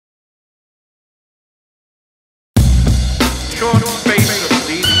short space of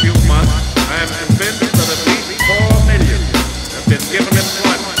these few months, I am convinced that at least 4 million have been given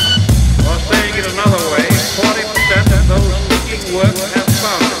employment. Or saying it another way, 40% of those seeking work have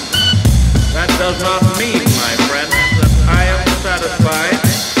found it. That does not mean, my friends, that I am satisfied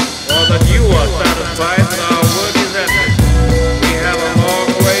or that you are satisfied that our work is ended. We have a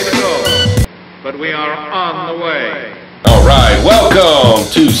long way to go, but we are on the way. All right, welcome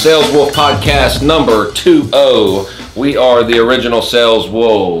to Sales Wolf Podcast number 20. We are the original Sales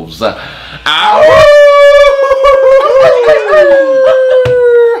Wolves. I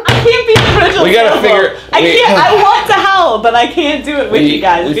can't be the original. We gotta figure. I want to howl, but I can't do it with you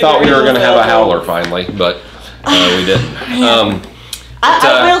guys. We thought we were gonna have a howler finally, but we didn't.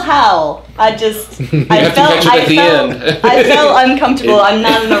 I will howl. I felt uncomfortable. I'm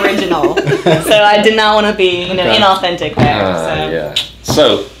not an original, so I did not want to be, inauthentic there.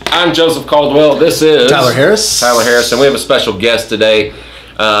 So I'm Joseph Caldwell. This is Tyler Harris, and we have a special guest today.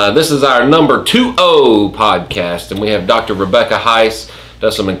 This is our number 20 podcast, and we have Dr. Rebecca Heiss.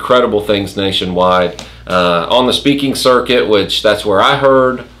 Does some incredible things nationwide on the speaking circuit, which that's where I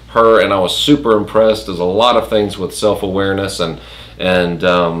heard her, and I was super impressed. There's a lot of things with self-awareness and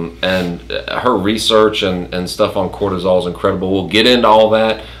her research and stuff on cortisol is incredible. We'll get into all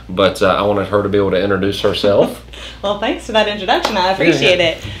that, but I wanted her to be able to introduce herself. Well, thanks for that introduction. I appreciate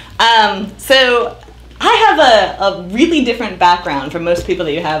it. So I have a really different background from most people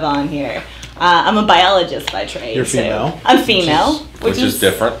that you have on here. I'm a biologist by trade. You're female. So I'm female, which is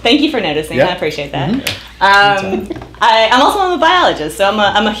different. Thank you for noticing. Yep. I appreciate that. Mm-hmm. I'm also a biologist, so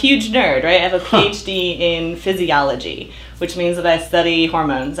I'm a huge nerd, right? I have a PhD in physiology, which means that I study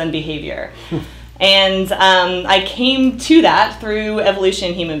hormones and behavior. And I came to that through evolution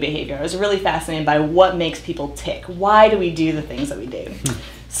in human behavior. I was really fascinated by what makes people tick. Why do we do the things that we do?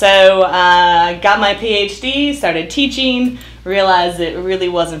 So I got my PhD, started teaching, realized it really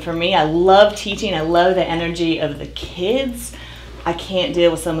wasn't for me. I love teaching. I love the energy of the kids. I can't deal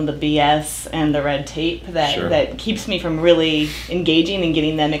with some of the BS and the red tape that keeps me from really engaging and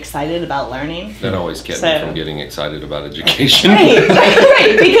getting them excited about learning. That always kept me from getting excited about education. Right.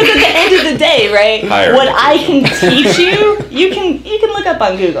 Because at the end of the day, right, what I can teach you can look up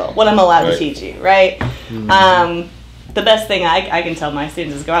on Google what I'm allowed to teach you, right? Mm-hmm. The best thing I can tell my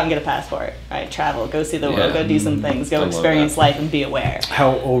students is go out and get a passport, right? Travel, go see the world, go do some things, go experience life and be aware.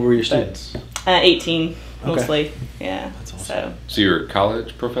 How old were your students? 18, mostly. Okay. Yeah. That's awesome. So you're a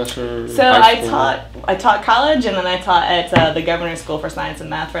college professor? So I taught college, and then I taught at the Governor's School for Science and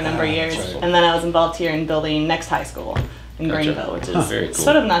Math for a number of years. Right. And then I was involved here in building Next High School in Greenville, which is very cool.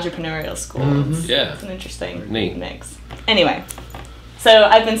 Sort of an entrepreneurial school. Mm-hmm. It's an interesting mix. Anyway, so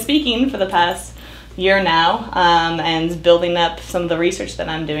I've been speaking for the past year now, and building up some of the research that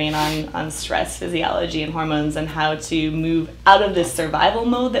I'm doing on stress physiology and hormones and how to move out of this survival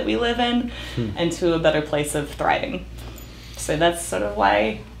mode that we live in and to a better place of thriving. So that's sort of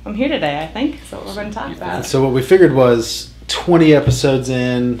why I'm here today, I think. So what we're going to talk about. So what we figured was 20 episodes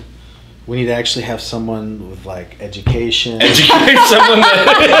in, we need to actually have someone with like education. Educate someone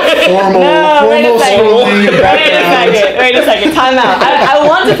formal schooling and background. Wait a second. Time out. I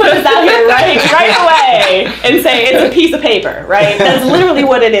want to put this out here right away and say it's a piece of paper, right? That's literally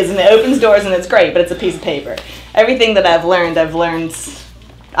what it is, and it opens doors and it's great, but it's a piece of paper. Everything that I've learned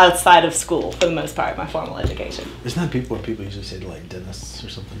outside of school for the most part, my formal education. Isn't that what people usually say to like dentists or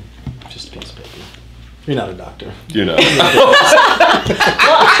something? Just a piece of paper. You're not a doctor. You know.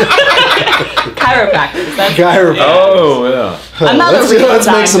 Chiropractors. Oh, yeah. I'm not a real Let's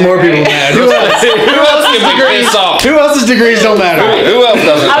doctor, make some more people mad. Who else can figure this off? Who else's degrees don't matter? Who else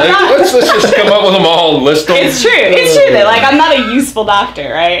doesn't? Let's just come up with them all and list them. It's true that like I'm not a useful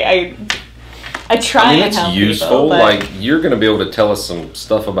doctor, right? I try and help useful. People, like you're going to be able to tell us some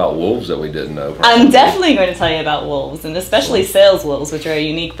stuff about wolves that we didn't know. Probably. I'm definitely going to tell you about wolves, and especially sales wolves, which are a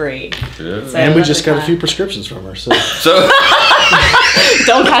unique breed. Yeah. So and we just got a few prescriptions from her. So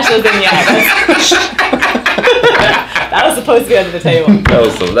don't cash those in yet. That was supposed to be under the table.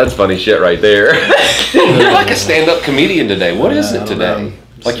 That's funny shit right there. You're like a stand-up comedian today. What is it today?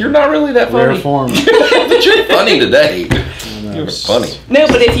 Like you're not really that funny. Rare form. But you're funny today. You're funny. No,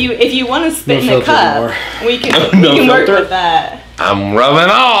 but if you want to spit in a cup, we can work with that. I'm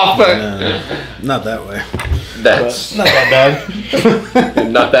rubbing off. Not that way. That's not that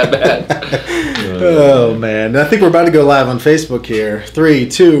bad. Not that bad. Oh man, I think we're about to go live on Facebook here. 3,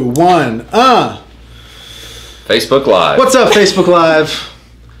 2, 1. Facebook Live. What's up, Facebook Live?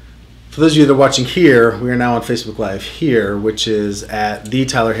 For those of you that are watching here, we are now on Facebook Live here, which is at the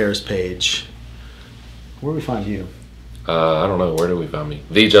Tyler Harris page. Where do we find you? I don't know. Where do we find me?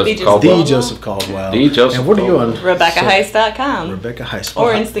 The Joseph The Caldwell. The Joseph Caldwell. The Joseph And what are you on? RebeccaHeiss.com. Rebecca Heiss.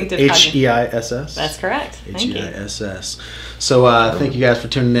 Or Instinctive Heiss. That's correct. Thank you. Heiss. So thank you guys for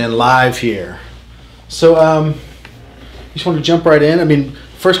tuning in live here. So you just want to jump right in? I mean,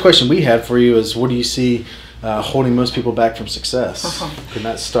 first question we had for you is, what do you see holding most people back from success? Can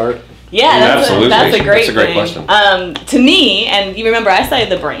that start? Yeah, Absolutely. That's a great great thing. question. To me, and you remember I studied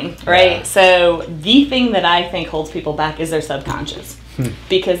the brain, right? Yeah. So the thing that I think holds people back is their subconscious.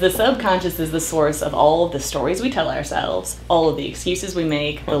 Because the subconscious is the source of all of the stories we tell ourselves, all of the excuses we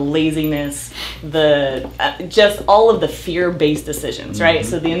make, the laziness, the just all of the fear-based decisions, right?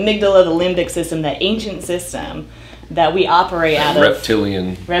 So the amygdala, the limbic system, that ancient system that we operate out of.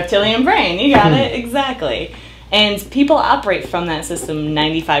 Reptilian Brain, you got it, exactly. And people operate from that system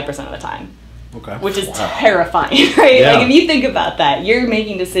 95% of the time. Okay. Which is terrifying, right? Yeah. Like, if you think about that, you're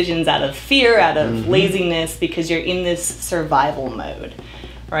making decisions out of fear, out of laziness, because you're in this survival mode,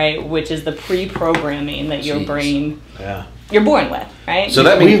 right? Which is the pre-programming that your brain, you're born with, right? So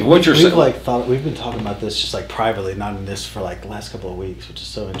that means what you're saying. We've been talking about this just like privately, not in this, for like the last couple of weeks, which is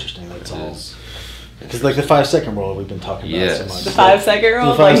so interesting. That's all. Because like the 5-second rule we've been talking about so much. The 5-second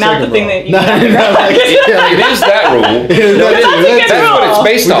rule? The Like, not 5-second the thing rule. that you It is that rule. That's what it's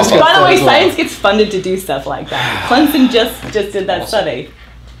based off of. By the way, science gets funded to do stuff like that. Clemson just did that study.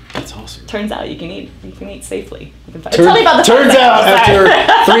 That's awesome. Turns out you can eat safely. Tell me about the Turns out after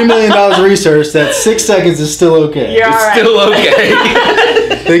 $3 million of research that 6 seconds is still okay. You're all right. Still okay.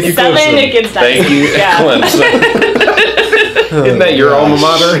 Thank you, 7 Clemson. it gets done. Thank you, Clemson. Isn't that your alma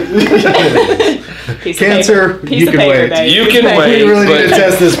mater? Cancer, you can wait. Babe. You can wait. We really need to but-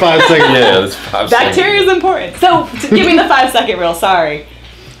 test this 5-second rule. Yeah, that's 5 seconds. Bacteria is important. So, give me the 5-second rule. Sorry.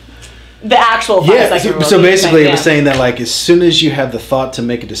 The actual 5-second rule. So basically it was saying that like as soon as you have the thought to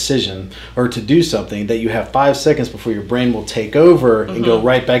make a decision or to do something, that you have 5 seconds before your brain will take over and go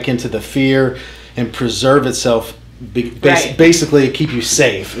right back into the fear and preserve itself, basically keep you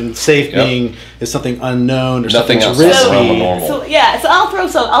safe. And safe being is something unknown or Nothing something else risky. normal. So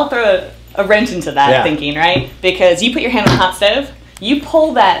I'll throw a wrench into that thinking, right? Because you put your hand on the hot stove, you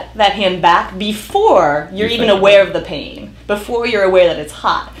pull that hand back before you're even aware of the pain, before you're aware that it's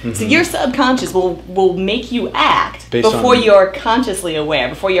hot. So your subconscious will make you act before you're consciously aware,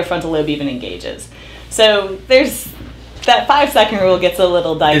 before your frontal lobe even engages. So there's that 5-second rule gets a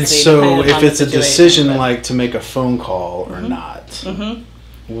little dicey. And so if it's a decision but like to make a phone call or not,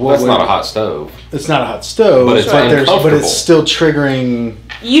 That's not a hot stove. it's not a hot stove, But it's but uncomfortable. it's still triggering.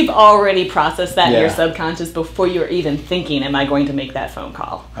 You've already processed that in your Yeah. subconscious before you're even thinking, am I going to make that phone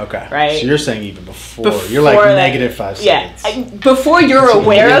call? Okay. Right? So you're saying even before you're like negative 5 seconds. Yeah. Before you're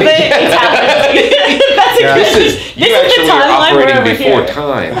aware of it, it's happening. You actually are operating before here.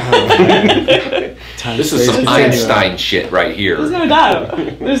 time. This is some Einstein shit right here. There's no doubt.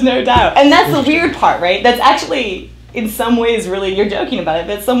 There's no doubt. And that's the weird part, right? That's actually, in some ways, really, you're joking about it,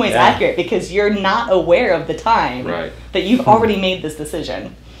 but in some ways accurate because you're not aware of the time that you've already made this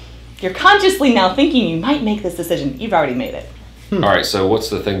decision. You're consciously now thinking you might make this decision. You've already made it. All right, so what's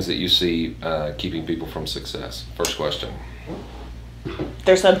the things that you see keeping people from success? First question.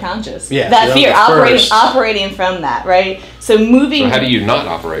 Their subconscious. Yeah, that so fear, first. operating from that, right? So moving. So how do you not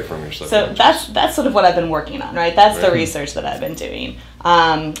operate from your subconscious? So that's sort of what I've been working on, right? That's the research that I've been doing.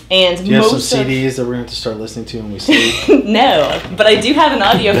 And Do you have some CDs that we're going to have to start listening to when we sleep? No, but I do have an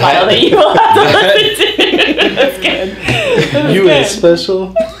audio file that you will have to listen to. That's good. That's You good. is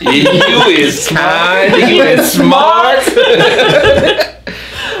special. You is kind. You is smart.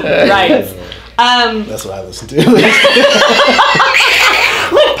 Right. That's what I listen to.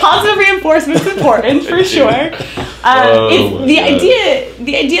 Look, positive reinforcement is important for sure. The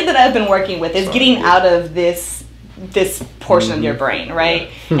idea that I've been working with is getting out of this portion of your brain, right,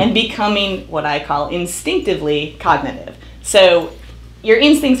 and becoming what I call instinctively cognitive. So your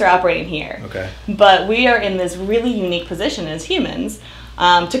instincts are operating here, but we are in this really unique position as humans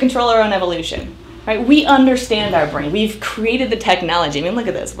to control our own evolution. Right, we understand our brain. We've created the technology. I mean, look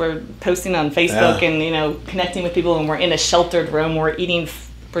at this. We're posting on Facebook and connecting with people, and we're in a sheltered room. We're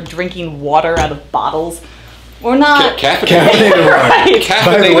drinking water out of bottles. We're not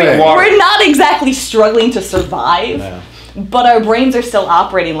Caffeinated water. We're not exactly struggling to survive, but our brains are still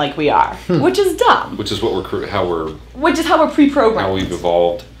operating like we are, which is dumb. Which is what how we're pre-programmed. How we've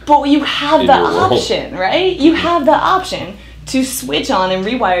evolved. But you have the option, right? You have the option to switch on and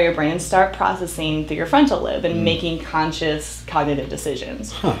rewire your brain and start processing through your frontal lobe and making conscious cognitive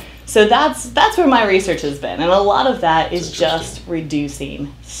decisions. So that's where my research has been, and a lot of that is just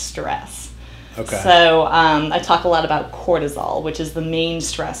reducing stress. So I talk a lot about cortisol, which is the main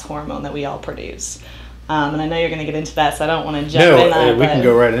stress hormone that we all produce. And I know you're going to get into that, so I don't want to jump in on it. We can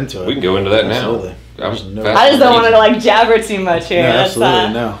go right into it. We can go into that Absolutely. now. I just don't want to like jabber too much here. No,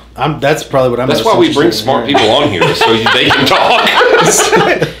 absolutely no. That's probably what I'm. That's why we bring smart people on here, so they can talk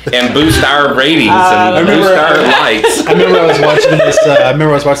and boost our ratings and boost our likes. I remember I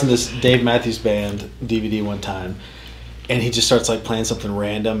was watching this Dave Matthews Band DVD one time, and he just starts like playing something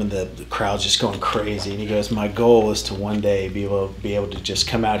random, and the crowd's just going crazy. And he goes, "My goal is to one day be able to just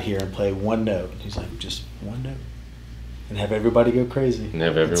come out here and play one note." And he's like, "Just one note." And have everybody go crazy. And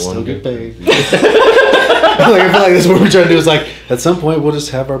have everyone still get paid. I feel like that's what we're trying to do. Is like at some point we'll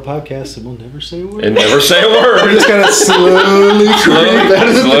just have our podcast and we'll never say a word. And never say a word. We're just gonna slowly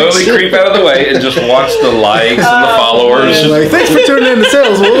creep out of the way and just watch the likes and the followers. Like, thanks for tuning in to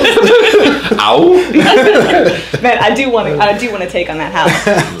Sales Wolves. Ow. Man, I do want to take on that house.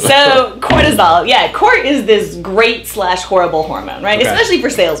 So cortisol, cort is this great / horrible hormone, right? Okay. Especially for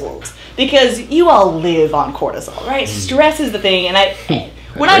sales wolves. Because you all live on cortisol, right? Stress is the thing, and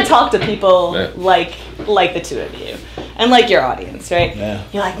when I talk to people like the two of you, and like your audience, right? Yeah.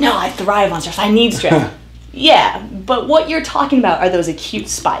 You're like, no, I thrive on stress. I need stress. Yeah, but what you're talking about are those acute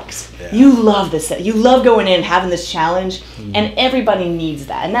spikes. Yeah. You love this. You love going in, having this challenge, and everybody needs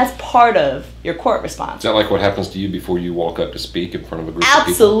that, and that's part of your cort response. Is that like what happens to you before you walk up to speak in front of a group of people?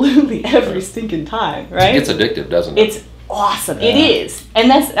 Absolutely, every stinking time, right? It gets addictive, doesn't it? It's awesome. Yeah. It is. And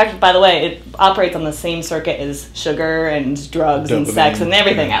that's actually, by the way, it operates on the same circuit as sugar and drugs and sex and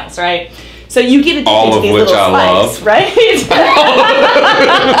everything else, right? So you get addicted to these little spikes, right?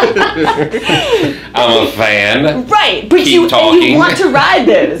 I'm a fan. Right. But you want to ride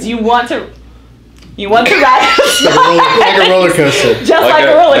those. You want to ride like a roller coaster. Just like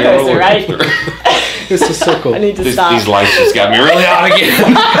a roller coaster, right? It's a circle. I need to stop. These lights just got me really hot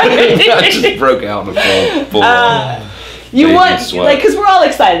again. I just broke out in a full you want, like, because we're all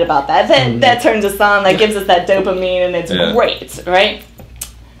excited about that. That turns us on, that gives us that dopamine, and it's great, right?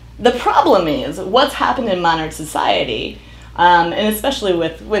 The problem is, what's happened in modern society, and especially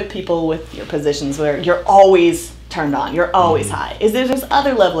with people with your positions where you're always turned on, you're always high, is there's this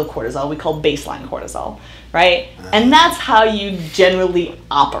other level of cortisol we call baseline cortisol, right? And that's how you generally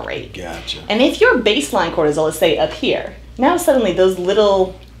operate. Gotcha. And if your baseline cortisol is, say, up here, now suddenly those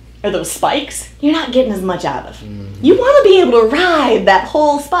spikes, you're not getting as much out of. You want to be able to ride that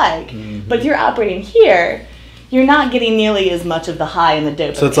whole spike, but if you're operating here, you're not getting nearly as much of the high and the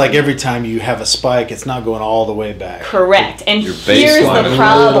dopamine. So it's like every time you have a spike, it's not going all the way back. Correct. And here's the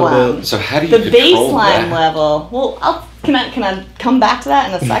problem. So how do you control baseline level? Well, can I come back to that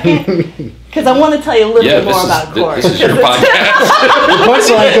in a second? Because I want to tell you a little bit more about cort. This is your podcast. The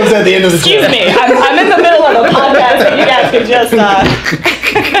punchline comes at the end of the show. Excuse me. I'm in the middle of a podcast, and you guys could just.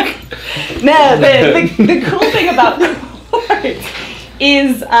 No, the cool thing about cort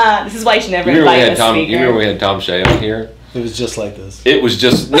is this is why you should never invite a speaker. You remember we had Tom Shea on here? It was just like this. It was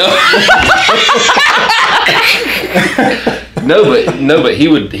just no. But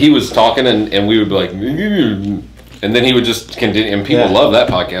he was talking and we would be like, and then he would just continue, and people love that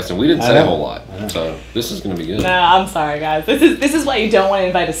podcast, and we didn't say a whole lot. So this is going to be good. No, I'm sorry, guys. This is why you don't want to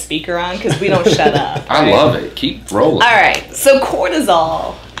invite a speaker on, because we don't shut up. Right? I love it. Keep rolling. All right. So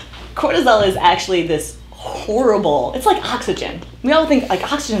cortisol is actually this horrible, it's like oxygen. We all think like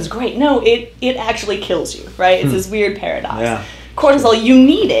oxygen is great. No, it actually kills you, right? It's this weird paradox. Yeah. Cortisol, you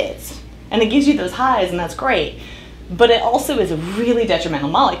need it, and it gives you those highs, and that's great. But it also is a really detrimental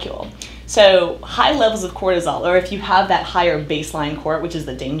molecule. So high levels of cortisol, or if you have that higher baseline cort, which is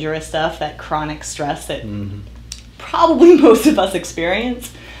the dangerous stuff, that chronic stress that probably most of us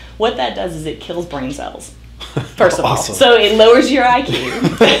experience, what that does is it kills brain cells. First of all, so it lowers your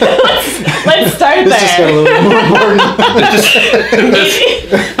IQ. let's start there. This just got a little more important.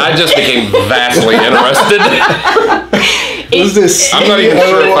 I just became vastly interested. What's this? I'm not even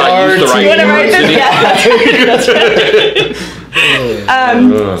sure if I used the right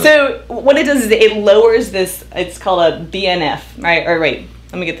word. So what it does is it lowers this. It's called a BNF, right? Or wait,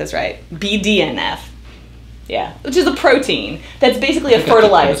 let me get this right. BDNF. Yeah, which is a protein that's basically a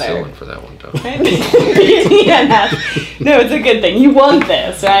fertilizer. For that one, Tom. No, it's a good thing. You want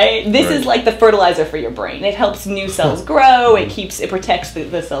this, right? This is like the fertilizer for your brain. It helps new cells grow. It protects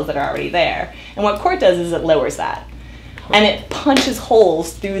the cells that are already there. And what cort does is it lowers that, and it punches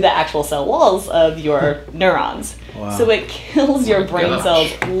holes through the actual cell walls of your neurons. Wow. So it kills your brain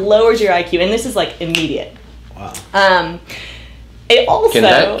cells, lowers your IQ, and this is like immediate. Wow. It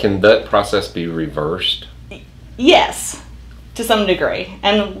also can that process be reversed? Yes, to some degree,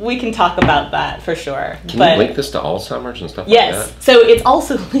 and we can talk about that for sure. Can you link this to Alzheimer's and stuff like that? Yes, so it's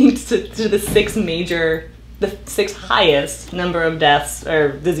also linked to the 6 major the sixth highest number of deaths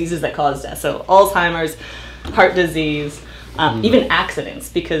or diseases that cause death. So Alzheimer's, heart disease, even accidents,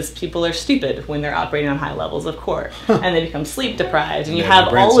 because people are stupid when they're operating on high levels of cort, and they become sleep deprived, and you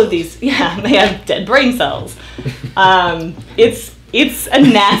have all of these. Yeah, they have dead brain cells. It's a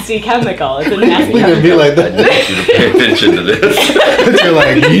nasty chemical. It's a nasty chemical. Be like that. I need you to pay attention to this. You're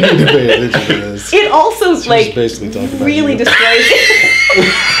like, you need to pay attention to this. It also like basically talking about really you. destroys.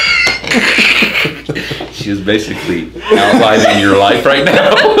 She is basically outlining your life right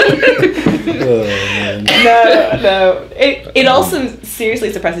now. Oh, man. No. It also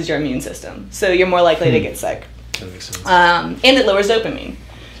seriously suppresses your immune system, so you're more likely to get sick. That makes sense. And it lowers dopamine.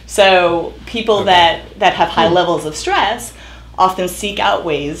 So people that have high levels of stress often seek out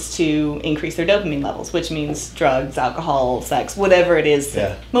ways to increase their dopamine levels, which means drugs, alcohol, sex, whatever it is,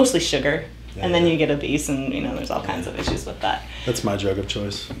 mostly sugar. And then you get obese, and there's all kinds of issues with that. That's my drug of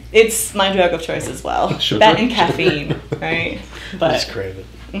choice. It's my drug of choice as well. Sugar? That and caffeine, right? I just crave it.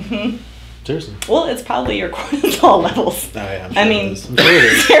 Mm-hmm. Seriously. Well, it's probably your cortisol levels. I mean,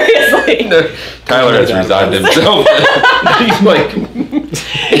 seriously. Tyler has resigned himself. He's like,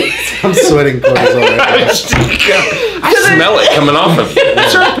 I'm sweating cortisol right now. I smell it coming off of you.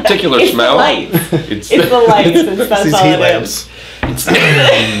 Is there a particular It's smell? the lights. It's the lights. That's These all heat it lamps. is.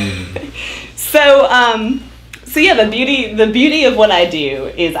 So yeah, the beauty of what I do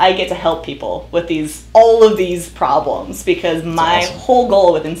is I get to help people with all of these problems, because my whole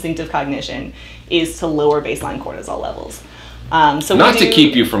goal with instinctive cognition is to lower baseline cortisol levels. So not to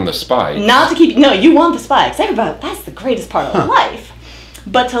keep you from the spikes. No, you want the spikes. That's the greatest part of life.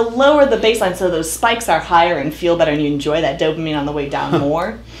 But to lower the baseline so those spikes are higher and feel better, and you enjoy that dopamine on the way down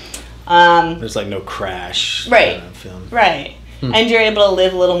more. There's like no crash. Right. Kind of feeling. Right. And you're able to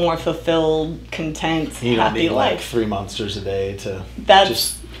live a little more fulfed, content, You don't happy need like life. 3 monsters a day to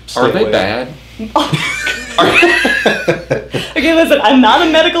just Are stay they away. bad? Okay, listen, I'm not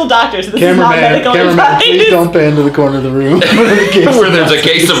a medical doctor, so this is not medical Cameraman, advice. please don't pan to the corner of the room. Where there's a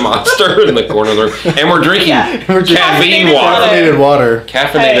case of Monster in the corner of the room. And we're drinking caffeine water. Caffeinated water.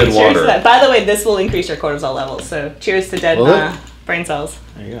 Caffeinated Cheers to water. that. By the way, this will increase your cortisol levels, so cheers to dead Will it? brain cells.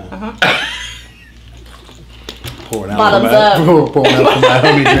 There you go. Uh-huh. Pouring out Bottoms from up. Pouring out from my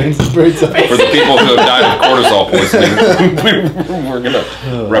homie drains and brains up. For the people who have died of cortisol poisoning, we're going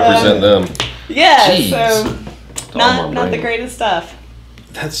to represent them. Yeah, Jeez. so All my not the brain. greatest stuff.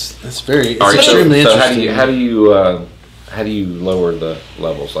 That's very All right, extremely so interesting. how do you lower the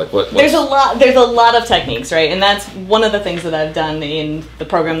levels? Like what? There's a lot of techniques, right? And that's one of the things that I've done in the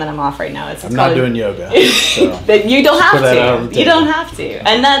program that I'm off right now. I'm not doing yoga. So. That you don't have put that out on to. the You table. don't have to.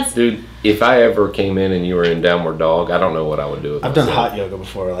 And that's Dude, if I ever came in and you were in downward dog, I don't know what I would do with I've done myself. hot yoga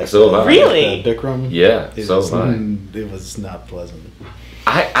before. Like So have I. Really? The Bikram. Yeah, It so was, have I. It was not pleasant.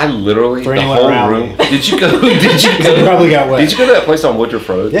 I literally, For the anyone whole around room. me. Did you go? It probably got wet. Did you go to that place on Woodruff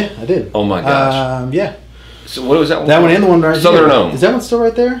Road? Yeah, I did. Oh my gosh. Yeah. So what was that one? That one called? and the one right Southern here. Ohm. Is that one still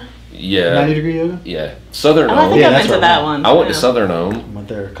right there? 90 Yeah. degree yoga? Yeah. Southern I Ohm. think Yeah, I've that's been to where I that went. one. I went to Yeah. Southern Ohm, Went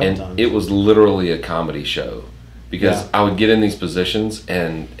there a couple and times. it was literally a comedy show, because Yeah. I would get in these positions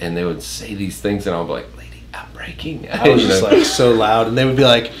and they would say these things, and I would be like, "Lady, I'm breaking." I was You just know? like so loud, and they would be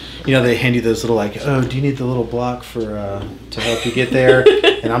like, they hand you those little like, oh, do you need the little block for to help you get there?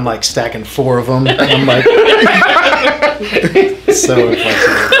 And I'm like stacking 4 of them, and I'm like, so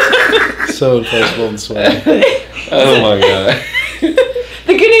inflexible and sweaty. Oh my god.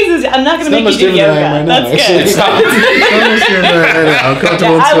 The good news is I'm not going to make you do yoga. That's good. It's not I'm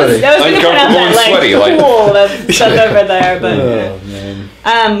comfortable and I was sweaty. going to put out Uncomfortable that and like sweaty, like- pool that's over there, but Oh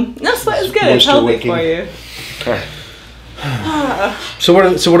man. no, sweat is good. It's Moisture healthy wicking. for you. So what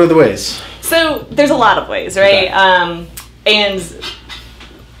are the ways? So there's a lot of ways, right? Okay. And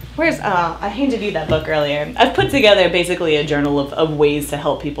I handed you that book earlier. I've put together basically a journal of ways to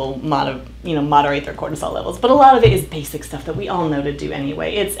help people moderate their cortisol levels. But a lot of it is basic stuff that we all know to do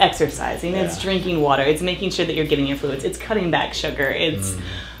anyway. It's exercising, it's drinking water, it's making sure that you're getting your fluids, it's cutting back sugar, it's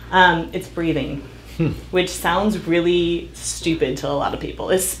breathing. Which sounds really stupid to a lot of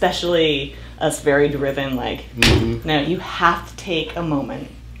people, especially us very driven, no, you have to take a moment.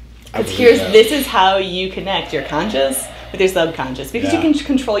 Because this is how you connect your conscious with your subconscious, because you can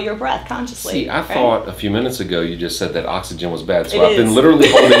control your breath consciously. See, I thought a few minutes ago you just said that oxygen was bad, so It I've been is. literally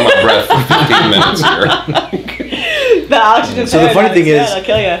holding my breath for 15 minutes here. The oxygen. So the funny thing is, I'll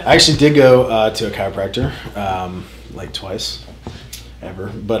kill you. I actually did go to a chiropractor, like twice, ever.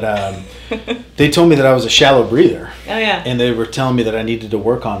 But they told me that I was a shallow breather. Oh yeah. And they were telling me that I needed to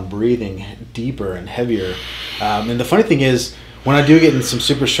work on breathing deeper and heavier. And the funny thing is, when I do get in some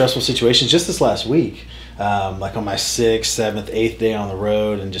super stressful situations, just this last week, like on my 6th, 7th, 8th day on the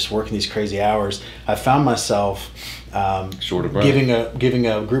road and just working these crazy hours, I found myself short of breath. giving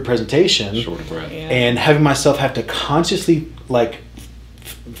a group presentation, Short of breath. and having myself have to consciously like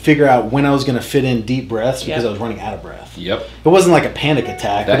figure out when I was going to fit in deep breaths because I was running out of breath. Yep. It wasn't like a panic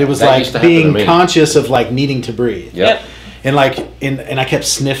attack, but it was that used to like happen to being me. conscious of like needing to breathe. Yep. And like, and I kept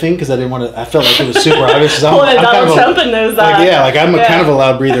sniffing because I didn't want to. I felt like it was super obvious. 'Cause Pulling I'm kind Donald of Trump in those. like, I'm a kind of a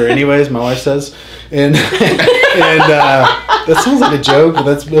loud breather, anyways. My wife says, and that sounds like a joke, but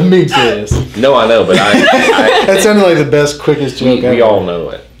that's I'm being serious. No, I know, but That sounded like the best, quickest joke ever. we all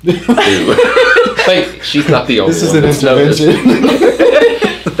know it. Like, she's not the only This is one an that's noticed.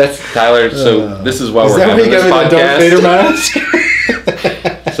 intervention. That's Tyler. So this is why Is we're that why having you this got me the Darth Vader podcast.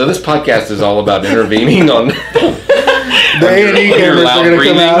 mask? So this podcast is all about intervening on. The A&E your cameras loud are going to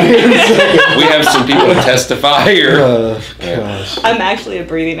come out here in a second. We have some people to testify here. Gosh. I'm actually a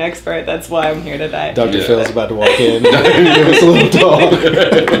breathing expert. That's why I'm here today. Dr. Yeah. Phil's about to walk in and give us a little talk.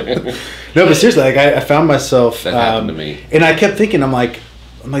 No, but seriously, like I found myself. That happened to me. And I kept thinking, I'm like,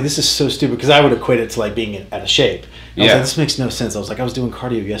 this is so stupid because I would equate it to like being out of shape. I was Yeah. like, this makes no sense. I was like, I was doing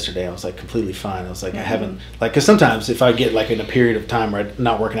cardio yesterday. I was like completely fine. I was like, I haven't like because sometimes if I get like in a period of time where I'm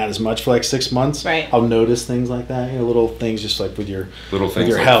not working out as much for like 6 months, Right. I'll notice things like that. You know, little things just like with your Little with things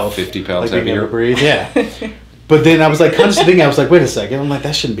your like health, 50 pounds like being able heavier. to breathe. Yeah. But then I was like consciously thinking, I was like, wait a second. I'm like,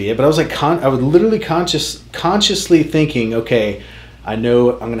 that shouldn't be it. But I was like, I was literally consciously thinking, okay, I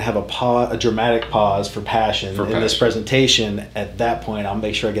know I'm going to have a dramatic pause for passion in this presentation. At that point, I'll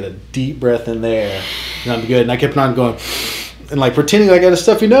make sure I get a deep breath in there, and I'm good. And I kept on going, and like pretending like I had a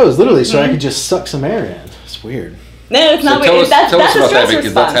stuffy nose, literally, so I could just suck some air in. It's weird. No, it's not tell weird. us- That's tell us a about that, stress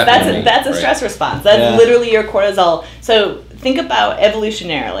because that's response. happened to me, That's a right? stress response. That's Yeah. literally your cortisol. So think about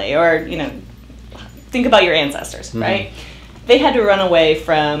evolutionarily, or think about your ancestors, right? They had to run away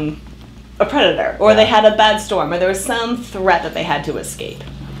from a predator, or they had a bad storm, or there was some threat that they had to escape,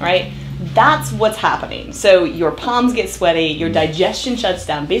 right? That's what's happening. So your palms get sweaty, your digestion shuts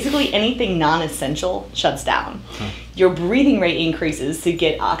down. Basically anything non-essential shuts down. Your breathing rate increases to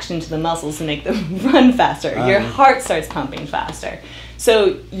get oxygen to the muscles to make them run faster. Your heart starts pumping faster.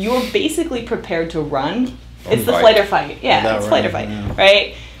 So you're basically prepared to run. It's the fight. flight or fight. Yeah, Without it's flight or running, fight, yeah.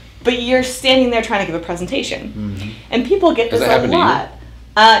 right? But you're standing there trying to give a presentation. And people get Does this that a happen to you? lot.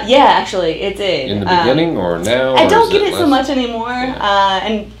 Yeah, actually, it did. In the beginning or now? I or don't is get it so less? much anymore,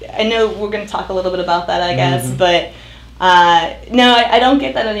 and I know we're going to talk a little bit about that, I guess. But no, I don't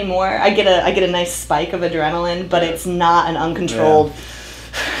get that anymore. I get a nice spike of adrenaline, but it's not an uncontrolled,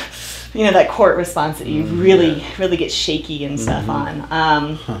 that court response that you really get shaky and stuff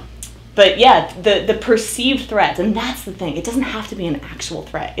on. But yeah, the perceived threats, and that's the thing. It doesn't have to be an actual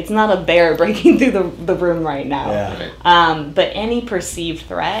threat. It's not a bear breaking through the room right now. Yeah. Right. But any perceived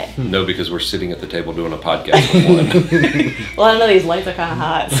threat. No, because we're sitting at the table doing a podcast with one. Well, I don't know, these lights are kind of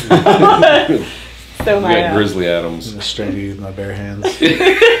hot. So We got Grizzly Adams. I'm gonna straighten you with my bare hands.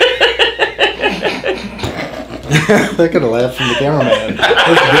 I could have laughed from the cameraman.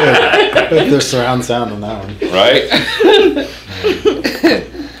 That's good. There's surround sound on that one. Right?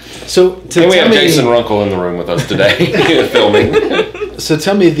 So And we tell have me, Jason Runkle in the room with us today, filming. So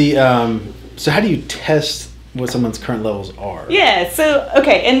tell me so how do you test what someone's current levels are? Yeah, so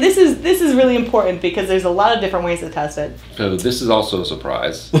okay, and this is really important because there's a lot of different ways to test it. So this is also a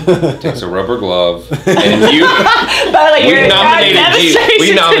surprise. Takes a rubber glove, and you. But like We you're nominated you. demonstration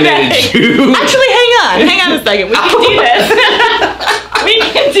We nominated today. you. Actually, hang on a second. We can do this. We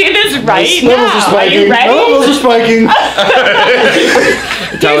can do this right My levels now. Are you My levels are ready? spiking.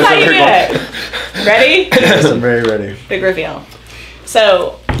 Here's how you do it. Ready? Yes, I'm very ready. Big reveal.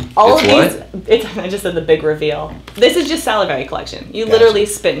 So all It's of these, I just said the big reveal. This is just salivary collection. You Gotcha. literally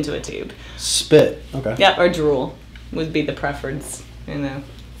spit into a tube. Spit. Okay. Yep, or drool would be the preference.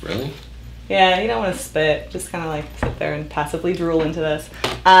 Really? Yeah, you don't want to spit. Just kind of like sit there and passively drool into this.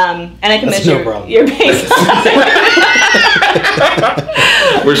 And I can That's measure no problem. your baseline.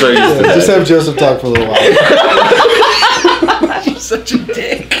 We're so used to Just that. have Joseph talk for a little while. Such a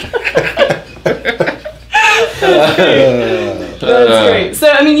dick. That's great. So,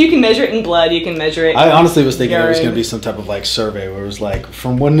 I mean, you can measure it in blood. You can measure it. I honestly was thinking it was urine. going to be some type of like survey where it was like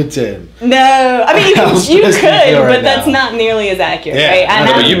from 1 to 10. No, I mean you How could, stressed do you feel but right that's now? not nearly as accurate, Yeah, right? And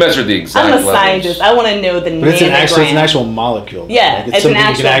No, I'm, but you measured the exact I'm a levels. scientist. I want to know the But it's an nanogram. actual molecule. Yeah, Like, it's an something you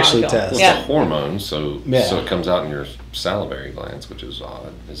actual can actually molecule. test. It's Yeah. a hormone, so Yeah. so it comes out in your salivary glands, which is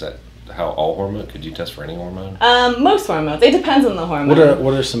odd. Is that how all hormone? Could you test for any hormone? Most hormones. It depends on the hormone.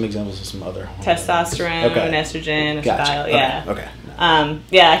 What are some examples of some other hormones? Testosterone, estrogen, Gotcha. yeah. Okay.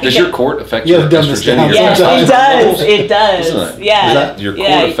 Yeah. I think Does your court affect Yeah, your I've done this estrogen? down. Your Yes, testosterone it does. levels? It does. Isn't it? Yeah. Your court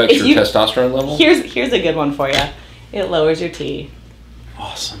affects If your testosterone level? Here's a good one for you. It lowers your T.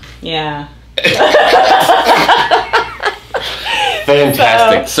 Awesome. Yeah.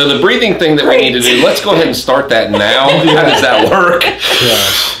 Fantastic. So the breathing thing that we need to do, let's go ahead and start that now. How does that work?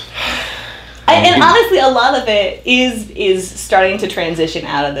 And honestly, a lot of it is starting to transition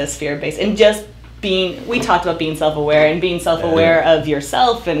out of this fear-based and just being. We talked about being self-aware and being self-aware of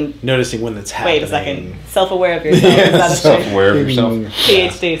yourself and noticing when it's happening. wait a second, self-aware of yourself. Is that a Self-aware of yourself.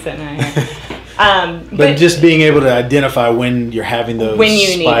 PhD sitting right here. But just being able to identify when you're having those when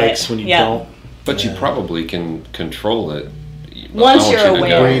you need spikes, it. when you Yeah. don't. But you probably can control it. Once I want you're you to aware.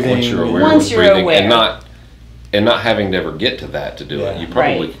 go, Breathing. once you're aware. Once with you're breathing, aware. And not having to ever get to that to do it. Yeah. You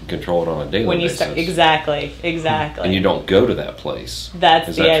probably Right. can control it on a daily when you basis. start exactly. And you don't go to that place. That's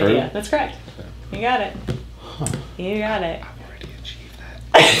Is the that idea. true? That's correct. You got it. You got it. I've already achieved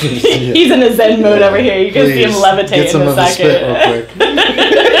that. He's in a Zen mode over here. You can see him Please, levitate get some in a of the spit real second. quick.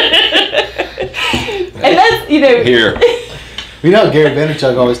 And that's Here. You know, Gary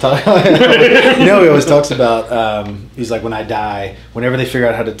Vaynerchuk always talks. He always talks about. He's like, when I die, whenever they figure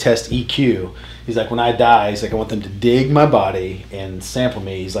out how to test EQ, he's like, when I die, he's like, I want them to dig my body and sample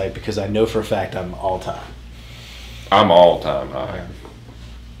me. He's like, because I know for a fact I'm all time. I'm all time high.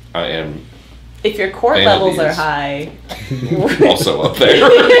 I am if your core Vanity levels are is- high. also up there.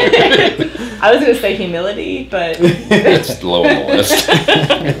 I was going to say humility, but It's low on the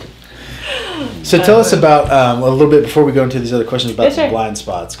list. So tell us about a little bit before we go into these other questions about Yeah, sure. the blind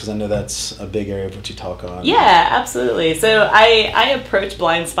spots, because I know that's a big area of what you talk on. yeah, absolutely. So I approach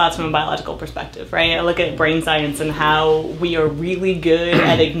blind spots from a biological perspective, right? I look at brain science and how we are really good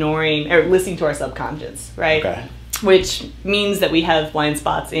at ignoring or listening to our subconscious, right? Okay. Which means that we have blind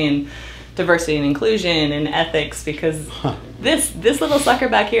spots in diversity and inclusion and ethics because this little sucker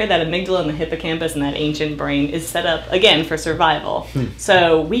back here, that amygdala and the hippocampus and that ancient brain is set up, again, for survival.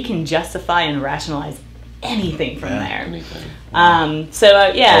 So we can justify and rationalize anything from there. Anything. I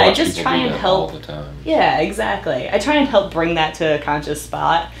watch just people try do and that help. all the time. Yeah, exactly. I try and help bring that to a conscious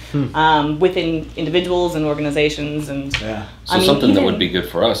spot within individuals and organizations. And Yeah. So something that would be good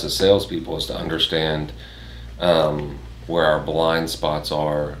for us as salespeople is to understand where our blind spots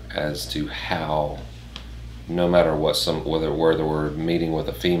are as to how, no matter what, whether we're meeting with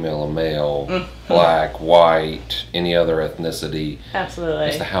a female, a male, black, white, any other ethnicity, absolutely.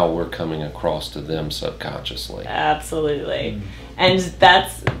 as to how we're coming across to them subconsciously. Absolutely. And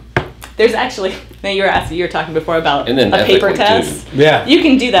there's actually, now you were talking before about And then a paper ethically, test. too. Yeah. You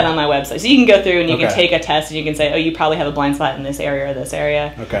can do that on my website. So you can go through and you can Okay. take a test and you can say, oh, you probably have a blind spot in this area or this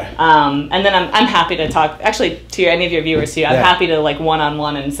area. Okay. And then I'm happy to talk, actually, to any of your viewers too, I'm Yeah. happy to like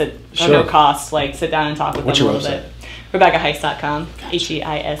one-on-one and sit, for Sure. no cost, like sit down and talk with What's them a your little website? bit. RebeccaHeiss.com,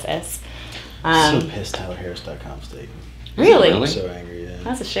 Heiss. So pissed TylerHarris.com's taken. Really? Really? I'm so angry, yeah.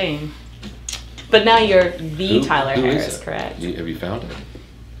 That's a shame. But now you're the Who- Tyler who is Harris, it? correct? Have you found it?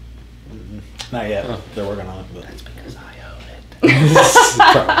 Not yet. Oh. They're working on it. But That's because I own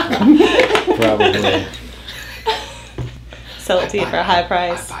it. Probably. Sell it to you for a high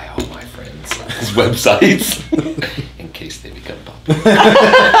price. I buy all my friends' websites in case they become popular.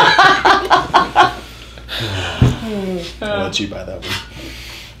 I'll let you buy that one.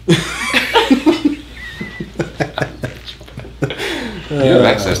 You have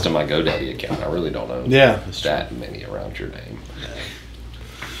access to my GoDaddy account. I really don't know That's true. that many around your name.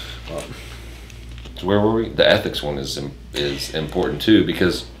 So where were we? The ethics one is important too,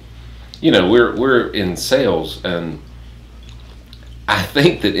 because we're in sales, and I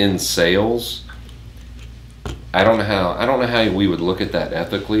think that in sales, I don't know how we would look at that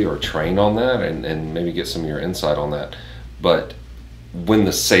ethically or train on that, and maybe get some of your insight on that. But when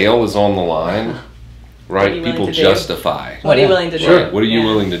the sale is on the line, What are right? you willing People to do? justify. What are you willing to do? Right. What are you Yeah.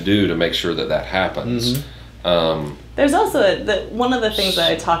 willing to do to make sure that happens? There's also one of the things that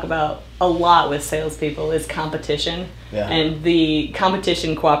I talk about a lot with salespeople is competition and the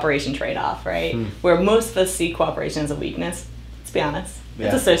competition cooperation trade-off, right? Where most of us see cooperation as a weakness. Let's be honest.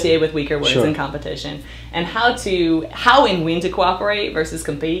 It's associated with weaker words and competition, and how and when to cooperate versus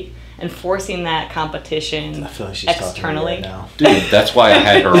compete, and forcing that competition I feel like she's talking to externally. me right now. Dude, that's why I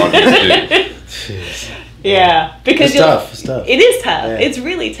had her on here too. Jeez. Yeah, because It's tough. It's tough. It is tough. Yeah. It's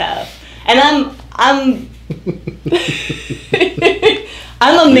really tough. And I'm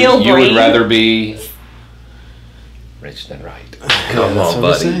I'm a male You brain. would rather be rich than right. Come That's on,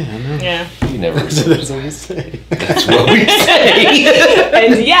 what I buddy. say, I know. Yeah. You never. That's what we say. That's what we say.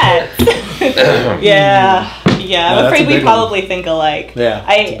 And yet, yeah, I'm afraid we probably think alike. Yeah,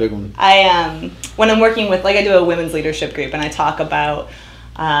 it's a big one. When I'm working with, like, I do a women's leadership group, and I talk about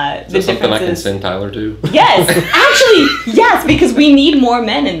the differences. Something I can send Tyler to? Yes, actually, yes, because we need more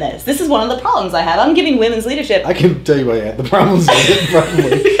men in this. This is one of the problems I have. I'm giving women's leadership. I can tell you what the problems are. Probably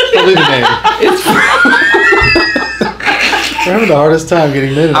the name. We're having the hardest time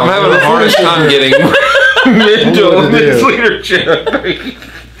getting men. I'm having the hardest time getting men to women's leadership.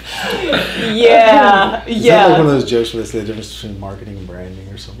 Yeah. Is that like one of those jokes where they say the difference between marketing and branding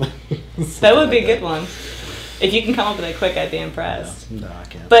or something? That would be a good one. If you can come up with it quick, I'd be impressed. No, I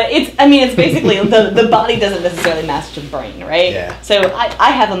can't. But it's basically the body doesn't necessarily match the brain, right? Yeah. So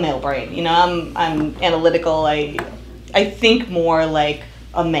I have a male brain. You know, I'm analytical. I think more like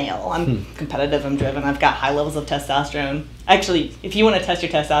a male. I'm competitive. I'm driven. I've got high levels of testosterone. Actually, if you want to test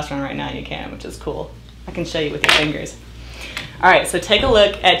your testosterone right now, you can, which is cool. I can show you with your fingers. All right, so take a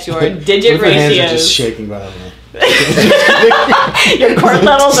look at your digit What if the hands are ratios. just shaking violently? Your cortisol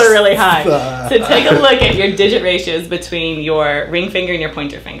levels are really high. So take a look at your digit ratios between your ring finger and your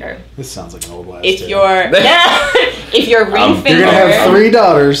pointer finger. This sounds like an old wives' If tale. if your ring finger, you're gonna have 3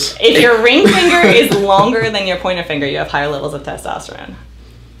 daughters. If your ring finger is longer than your pointer finger, you have higher levels of testosterone.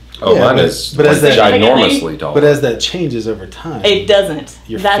 Oh, Yeah, mine but- is but as like that- ginormously tall. But as that changes over time, It doesn't.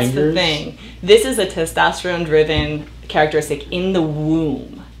 Your That's fingers? the thing. This is a testosterone-driven characteristic in the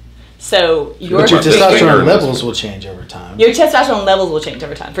womb. So your but your Fingers. testosterone levels will change over time. Your testosterone levels will change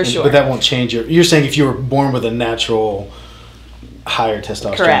over time, for sure. But that won't change your. You're saying if you were born with a natural higher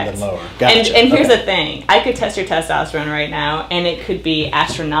testosterone Correct. than lower. Gotcha. And here's Okay. the thing. I could test your testosterone right now, and it could be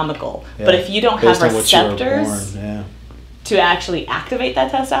astronomical. Yeah. But if you don't Based have on what you were receptors born, to actually activate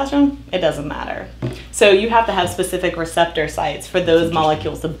that testosterone, it doesn't matter. So you have to have specific receptor sites for those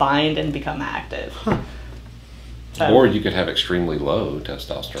molecules to bind and become active. So, Or you could have extremely low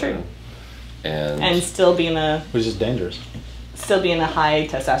testosterone. True. And still be in a which is dangerous. high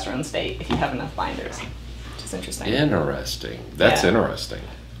testosterone state if you have enough binders, which is interesting. interesting. That's Yeah. interesting.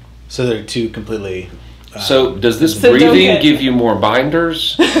 So they're two completely. So does this So don't breathing get- give you more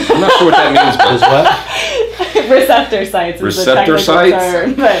binders? I'm not sure what that means, Is but what? Receptor sites is the Receptor technical sites?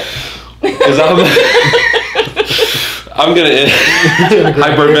 term, but because I'm gonna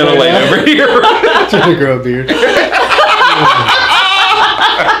hyperventilate over here. Trying to grow a beard.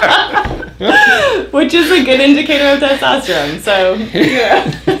 which is a good indicator of testosterone. So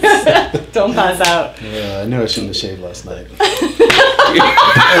yeah. Don't pass out. Yeah, I knew I shouldn't have shaved last night.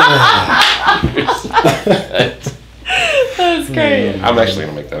 That's great. I'm actually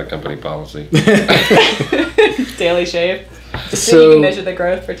gonna make that a company policy. Daily shave. Just so So- you can measure the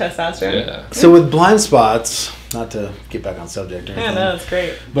growth for testosterone. Yeah. So with blind spots, not to get back on subject or Yeah, anything, no, that's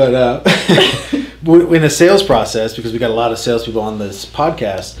great. but in a sales process, because we got a lot of salespeople on this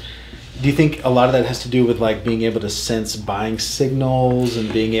podcast, do you think a lot of that has to do with like being able to sense buying signals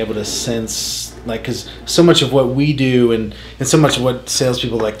and being able to sense like, because so much of what we do and so much of what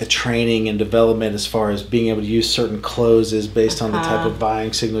salespeople like the training and development as far as being able to use certain closes based on the type of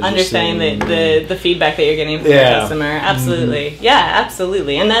buying signals Understanding you're seeing. the feedback that you're getting from the Yeah. customer. Absolutely. Yeah,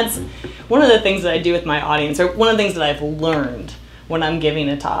 absolutely. And that's one of the things that I do with my audience, or one of the things that I've learned when I'm giving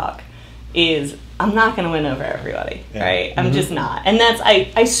a talk is I'm not going to win over everybody, Yeah. right? I'm just not. And that's,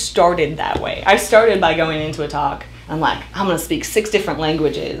 I started that way. I started by going into a talk, I'm like, I'm going to speak 6 different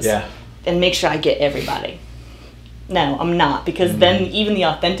languages Yeah. and make sure I get everybody. No, I'm not, because then even the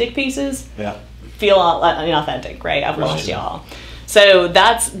authentic pieces Yeah. feel inauthentic, right? I've lost y'all. So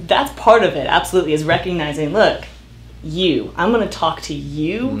that's part of it, absolutely, is recognizing, look, I'm going to talk to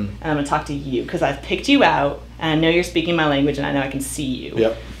you, and I'm going to talk to you, because I've picked you out, and I know you're speaking my language, and I know I can see you.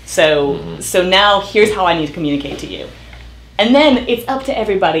 Yep. So now here's how I need to communicate to you. And then it's up to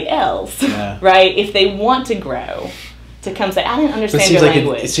everybody else, Yeah. right? If they want to grow, to come say, I didn't But understand your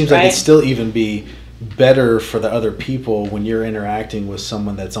language. it seems right? like it'd still even be better for the other people when you're interacting with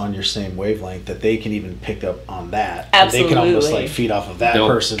someone that's on your same wavelength, that they can even pick up on that. And they can almost Absolutely. like feed off of that They'll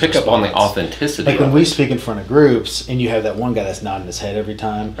person's pick up on the response. authenticity. Like when of we it. speak in front of groups and you have that one guy that's nodding his head every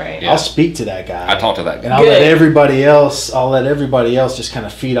time, Right. Yeah. I'll speak to that guy. I talk to that and guy. I'll let Good. everybody else just kind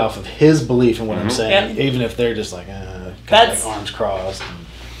of feed off of his belief in what I'm saying, Yep. even if they're just like, kind That's- of like arms crossed.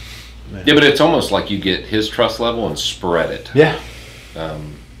 Yeah, but it's almost like you get his trust level and spread it. Yeah.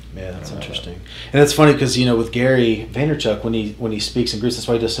 Um, Yeah, that's interesting, and it's funny because with Gary Vaynerchuk when he speaks in groups, that's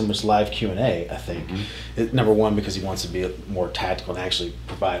why he does so much live Q&A. I think number one because he wants to be more tactical and actually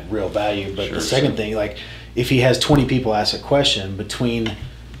provide real value. But Sure, the second thing, like if he has 20 people ask a question, between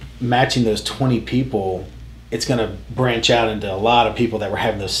matching those 20 people it's going to branch out into a lot of people that were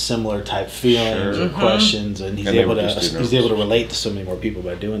having those similar type feelings or questions, and he's able to relate to so many more people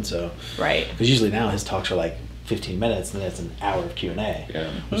by doing so. Right. Because usually now his talks are like 15 minutes, and then it's an hour of Q&A,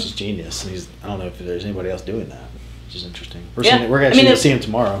 which is genius. And I don't know if there's anybody else doing that, which is interesting. We're actually going to see him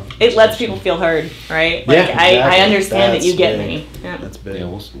tomorrow. It lets people feel heard, right? Like, exactly. I understand that you get me. Yeah. That's big. Yeah,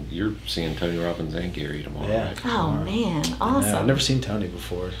 well, you're seeing Tony Robbins and Gary tomorrow. Yeah. Right? Oh, man. Awesome. I've never seen Tony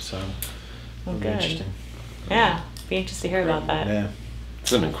before, so well, it'll be interesting. Yeah, be interested to hear about that. Yeah.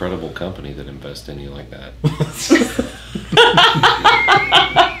 It's an incredible company that invests in you like that.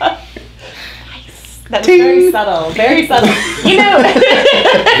 That was very subtle. Very subtle. You know.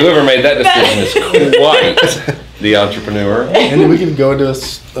 Whoever made that decision is quite the entrepreneur. And then we can go into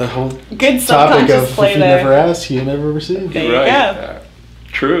a whole good topic of if play you there. never ask, you never receive. There you go.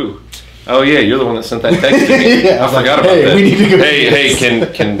 True. Oh yeah, you're the one that sent that text to me. Yeah, I forgot about that. We need to go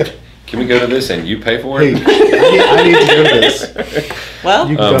Can we go to this and you pay for it? I need to go to this. Well,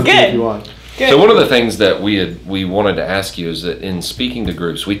 you can come good. if you want. Good. So one of the things that we wanted to ask you is that in speaking to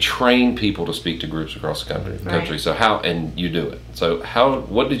groups, we train people to speak to groups across the country. Right. So and you do it. So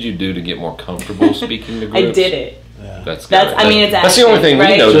what did you do to get more comfortable speaking to groups? I did it. Yeah. It's action, that's the only thing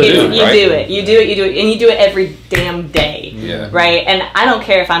right? we know to do, You right? do it, and you do it every damn day, right? And I don't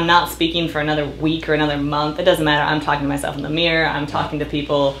care if I'm not speaking for another week or another month. It doesn't matter. I'm talking to myself in the mirror. I'm talking to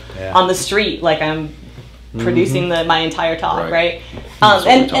people on the street, like I'm producing my entire talk, right?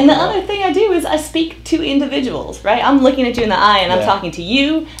 And the other thing I do is I speak to individuals, right? I'm looking at you in the eye, and I'm talking to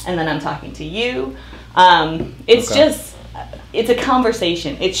you, and then I'm talking to you. It's a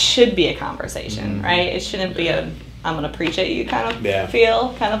conversation. It should be a conversation, right? It shouldn't be a I'm going to preach at you kind of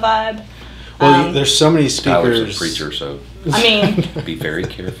feel, kind of vibe. Well, there's so many speakers. Tyler's a preacher, so I mean, be very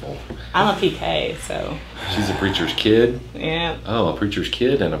careful. I'm a PK, so. She's a preacher's kid. Yeah. Oh, a preacher's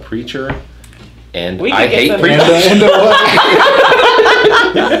kid and a preacher. And we I hate preachers.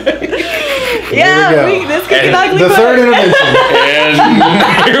 Yeah, this could be an ugly the third intervention. And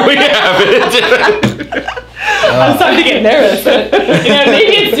here we have it. I'm starting to get nervous. But,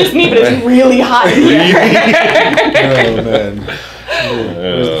 maybe it's just me, but it's really hot in here. Oh, man.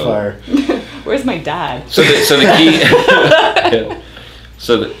 Where's the fire? Where's my dad? So the key...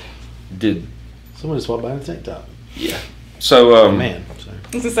 did... Someone just walked by in a tank top. Yeah. So, man, sorry.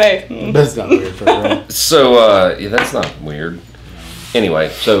 What's to say? That's not weird for her. So, that's not weird. Anyway,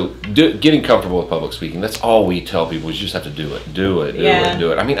 so getting comfortable with public speaking, that's all we tell people is you just have to do it. Do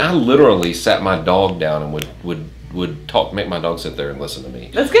it. I mean, I literally sat my dog down and would talk, make my dog sit there and listen to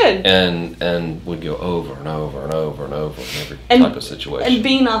me. That's good. And would go over and over and over and over in every type of situation. And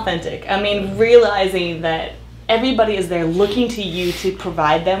being authentic. I mean, realizing that everybody is there looking to you to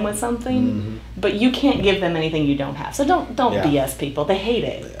provide them with something, but you can't give them anything you don't have. So don't BS people. They hate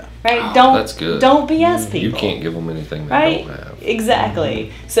it. Yeah. Right? That's good. Don't BS people. You can't give them anything they don't have.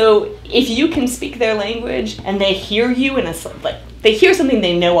 Exactly. So if you can speak their language and they hear you they hear something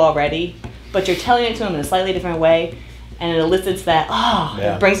they know already, but you're telling it to them in a slightly different way, and it elicits that,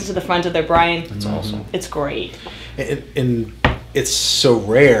 it brings it to the front of their brain. That's awesome. It's great. And it's so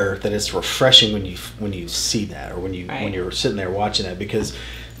rare that it's refreshing when you see that, or when you're sitting there watching that, because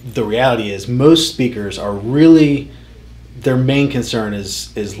the reality is most speakers are really, their main concern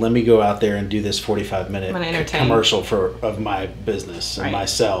is let me go out there and do this 45-minute commercial of my business and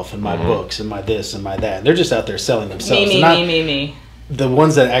myself and my books and my this and my that. And they're just out there selling themselves. Me. The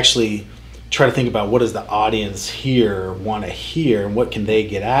ones that actually try to think about what does the audience want to hear and what can they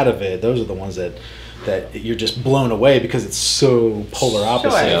get out of it, those are the ones that you're just blown away, because it's so polar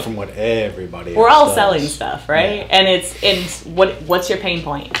opposite from what everybody We're else all does. selling stuff, right? Yeah. And it's what's your pain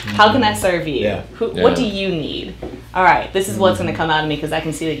point? How can that serve you? Yeah. What do you need? All right, this is what's going to come out of me, because I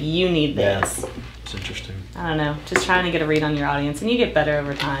can see that you need this. Yeah. It's interesting. I don't know, just trying to get a read on your audience, and you get better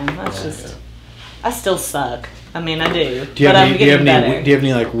over time. I still suck. I mean, I do. Do you have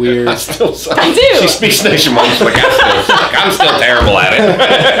any like weird? I still suck. I do. She speaks nationwide. She's like, I still suck. I'm still terrible at it.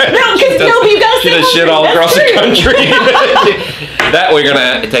 No, you gotta she does shit all across the country. That we're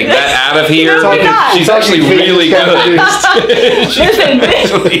gonna take that out of here. She's actually really good. Listen,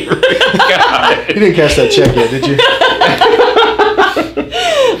 You didn't cash that check yet, did you?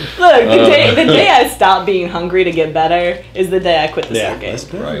 Look, the day I stop being hungry to get better is the day I quit the circuit. That's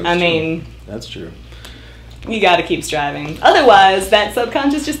good. Right. I mean, that's true. You got to keep striving. Otherwise, that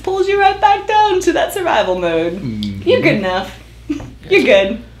subconscious just pulls you right back down to that survival mode. You're good enough. You're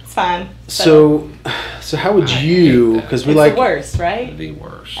good. It's fine. So how would you? Because we it's the worst, right? The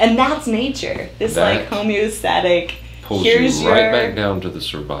worst. And that's nature. It's like homeostatic. Pulls you right back down to the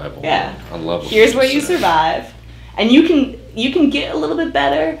survival. Yeah. I love it. Here's where you survive, and you can. you can get a little bit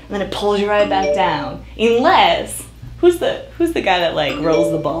better, and then it pulls you right back down. Unless, who's the guy that like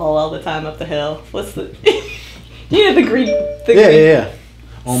rolls the ball all the time up the hill? What's the, you know, the Greek. Yeah.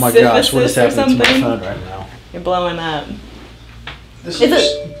 Oh my gosh, what is Syphilis or happening to my something? phone right now? You're blowing up. This Is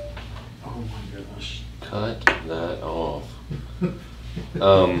it? Oh my gosh. Cut that off.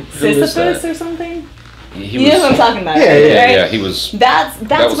 Sisyphus or something? He You know what I'm talking about? Yeah, he was. That's was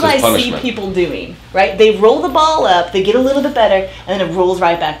what I his punishment. see people doing, right? They roll the ball up, they get a little bit better, and then it rolls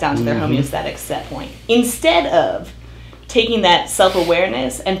right back down to their homeostatic set point. Instead of taking that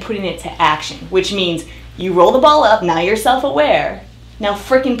self-awareness and putting it to action, which means you roll the ball up, now you're self-aware, now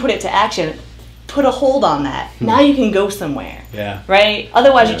freaking put it to action, put a hold on that. Now you can go somewhere, Yeah. right?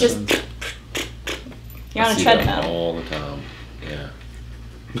 Otherwise you just, you're I on a see that treadmill. all the time. Yeah.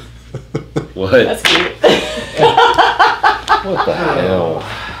 What? That's cute. What the hell?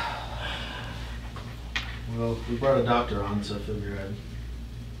 Well, we brought a doctor on, so I figure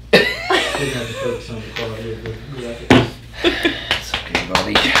I'd have to focus on the quality of the ethics. It's okay,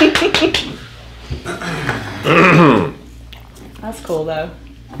 buddy. That's cool though.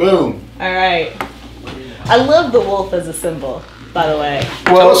 Boom. All right. I love the wolf as a symbol, by the way.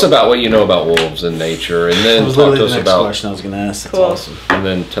 Tell us about what you know about wolves in nature, and That then was talk literally to the us next about, question I was going to ask. That's Cool. awesome. and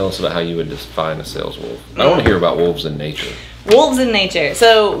then tell us about how you would define a sales wolf. I want to hear about wolves in nature. Wolves in nature.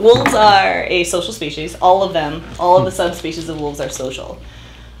 So wolves are a social species. All of them, all of the subspecies of wolves are social,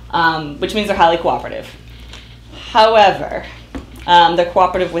 which means they're highly cooperative. However, they're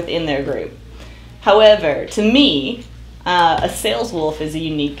cooperative within their group. However, to me, a sales wolf is a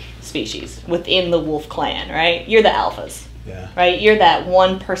unique species within the wolf clan, right? You're the alphas, Yeah. right? You're that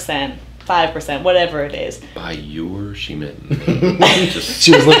 1%, 5%, whatever it is. By your, she meant me. Just,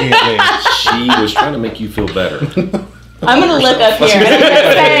 She was looking at me. she was trying to make you feel better. I'm gonna look up here and I'm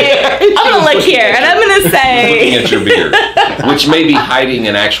gonna say, I'm gonna look here and I'm gonna Looking say, at your beard, which may be hiding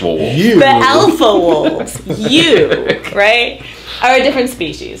an actual wolf. You. the alpha wolves, you, right, are a different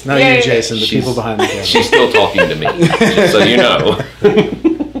species. Not You're- you, Jason, the She's- people behind the camera. She's still talking to me, just so you know.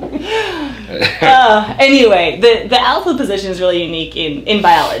 Anyway, the alpha position is really unique in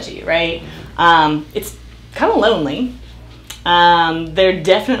biology, right? It's kind of lonely. They're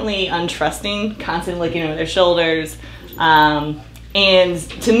definitely untrusting, constantly looking over their shoulders. And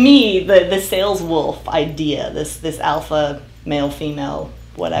to me, the sales wolf idea, this alpha male, female,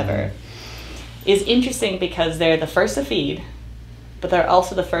 whatever, is interesting because they're the first to feed, but they're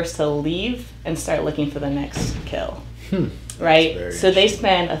also the first to leave and start looking for the next kill. Right? very So they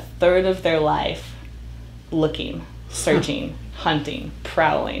spend a third of their life looking, searching, hunting,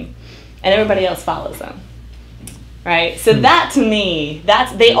 prowling, and everybody else follows them. Right? So that to me,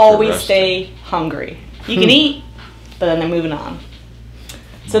 they always stay hungry. You can eat, but then they're moving on.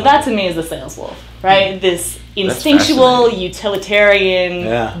 So that to me is the sales wolf, right? This instinctual, fascinating. utilitarian,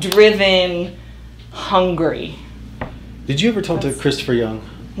 Yeah. driven, hungry. Did you ever talk to Christopher Young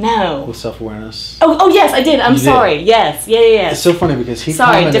No. with self-awareness? Oh yes, I did. I'm You did? sorry. Yes. Yeah. It's so funny because he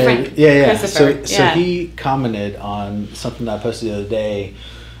Sorry, commented. different Yeah. Christopher. So Yeah. he commented on something that I posted the other day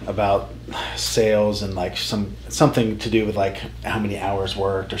about sales and like something to do with like how many hours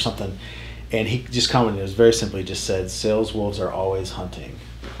worked or something, and he just commented. It was very simply just said, "Sales wolves are always hunting."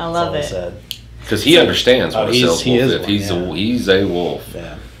 I That's love all he it. said. Because he understands what a he's- sales he wolf is is. one, He's a wolf.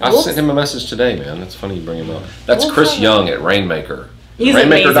 Yeah. I Wolves- sent him a message today, man. That's funny you bring him up. That's Wolves Chris are- Young at Rainmaker. He's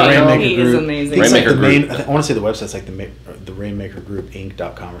Rainmaker.com. amazing. Rainmaker He is Group. amazing. I think it's like Rainmaker the main. Group. I want to say the website's like the Rainmaker Group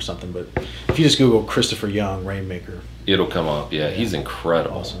Inc.com or something. But if you just Google Christopher Young Rainmaker, It'll come up. Yeah, he's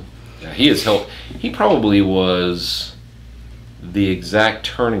incredible. Awesome. Yeah, he has helped. He probably was the exact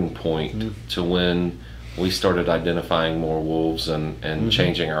turning point to when we started identifying more wolves and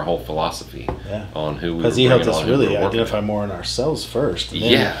changing our whole philosophy Yeah. on who we were because he helped bringing us on, who we really were working identify with. more in ourselves first. And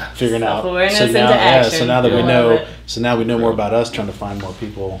then Yeah. figuring out. Self-awareness So into now, action. so now that we Love know, it. so now we know more about us, trying to find more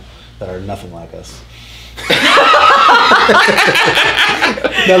people that are nothing like us.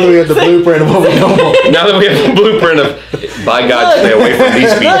 Now that we have the blueprint of what we know more. Now that we have a blueprint of, by God, stay away from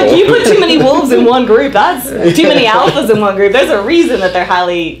these people. Look, you put too many wolves in one group. That's too many alphas in one group. There's a reason that they're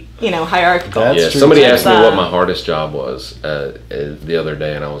highly, hierarchical. That's Yeah, true. somebody asked me That's, what my hardest job was the other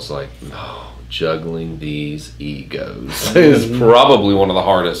day, and I was like, no, juggling these egos is probably one of the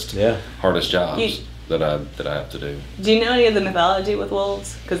hardest jobs You- that I have to do. Do you know any of the mythology with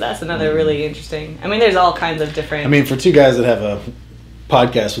wolves? Because that's another really interesting. I mean, there's all kinds of different. I mean, for two guys that have a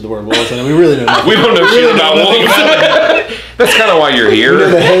podcast with the word wolves, and we really don't know. We don't know shit about wolves. That's kind of why you're here. You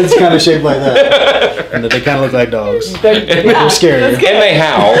know, the head's kind of shaped like that, and that they kind of look like dogs. They're scary. And they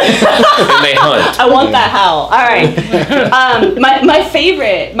howl. And they hunt. I want that howl. All right. My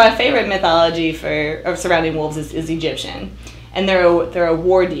favorite mythology or surrounding wolves is Egyptian, and they're a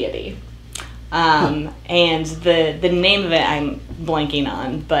war deity. And the name of it I'm blanking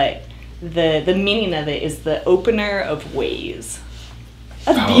on, but the meaning of it is the opener of ways.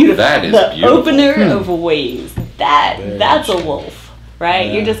 That's beautiful. That is beautiful. The opener of ways. That's a wolf, right?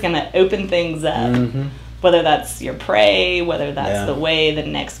 Yeah. You're just gonna open things up, whether that's your prey, whether that's the way, the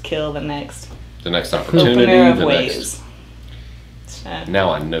next kill, the next opportunity, opener of ways.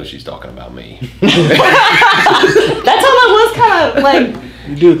 Now I know she's talking about me. That's how that was kind of like.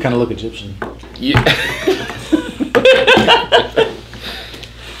 You do kind of look Egyptian. Yeah.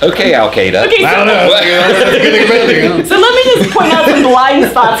 Okay, Al-Qaeda. Okay, so, I don't know. So let me just point out some blind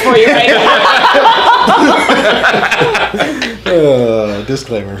spots for you right now.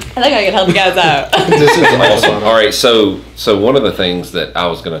 Disclaimer. I think I can help you guys out. This is awesome. All right, so one of the things that I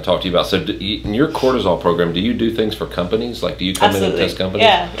was going to talk to you about, so in your cortisol program, do you do things for companies? Like, do you come in and test companies?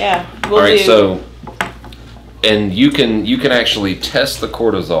 Yeah. All right, so, and you can actually test the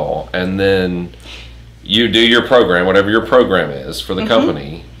cortisol, and then you do your program, whatever your program is for the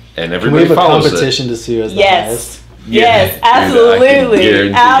company, and everybody follows it. Can we have a competition to see who has the highest? Yes,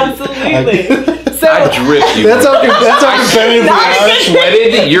 absolutely. Absolutely. So, I dripped you. That's how competitive we are.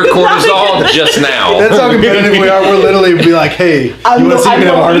 Sweated your cortisol just now. That's how competitive we are. We're literally be like, hey, you want to see me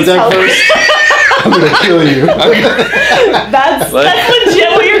have a heart attack first? I'm going to kill you. That's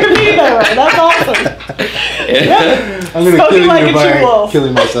legit what you're competing over. That's awesome. I'm going to kill you like by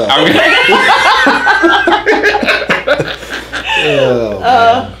killing myself.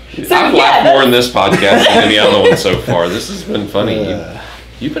 I've laughed more in this podcast than any other one so far. This has been funny.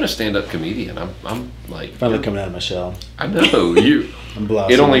 You've been a stand-up comedian. I'm like finally coming out of my shell. I know you. I'm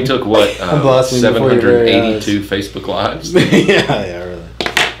blossoming. It only took what 782 Facebook lives. yeah, really.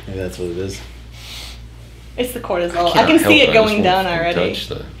 Maybe that's what it is. It's the cortisol. I can see it going down already.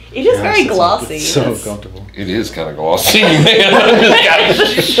 It is very glossy. It's so comfortable. It is kind of glossy, man. I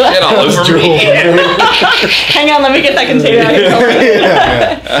just got shit all over me. Hang on, let me get that container out here.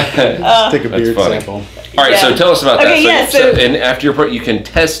 Take a beard sample. All right, so tell us about that. So, and after your you can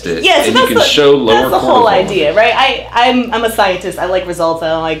test it, and you can show lower cortisol. That's the whole idea, right? I'm a scientist. I like results. I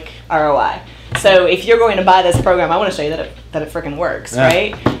don't like ROI. So if you're going to buy this program, I want to show you that it freaking works,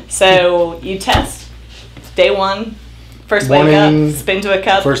 right? So you test day one. First wake up, spin to a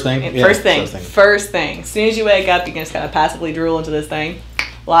cup. First thing. First thing. As soon as you wake up, you can just kind of passively drool into this thing,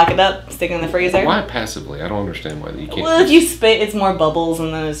 lock it up, stick it in the freezer. Why passively? I don't understand why you can't. Well, if you spit, it's more bubbles,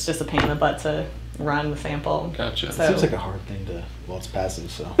 and then it's just a pain in the butt to run the sample. Gotcha. So, it seems like a hard thing to. Well, it's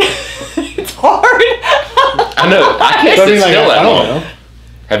passive, so. It's hard. I know. I can't sit still that long. Know.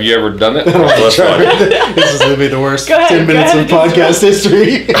 Have you ever done it? This is going to be the worst 10 minutes of podcast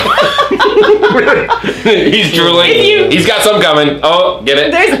history. He's drooling. He's got some coming. Oh, get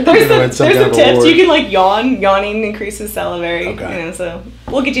it. There's some tips. You can like yawn. Yawning increases salivary. Okay. You know, so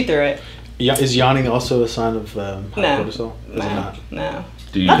we'll get you through it. Is yawning also a sign of high cortisol? No.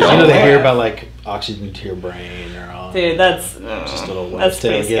 Do you? I know they hear about like oxygen to your brain or all. Dude, that's just a little that's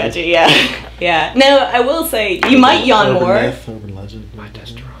pretty sketchy. Yeah. No, I will say you might yawn more. Urban legend. My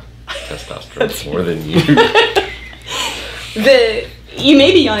testosterone's more than you. You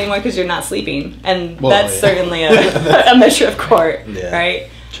may be yawning more because you're not sleeping, and that's certainly a measure of court, right?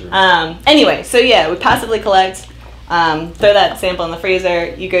 True. Anyway, so we passively collect, throw that sample in the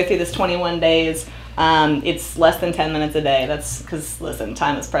freezer. You go through this 21 days. It's less than 10 minutes a day. That's because, listen,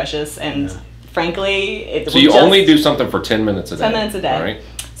 time is precious, and frankly, so you only do something for 10 minutes a day. 10 minutes a day. All right.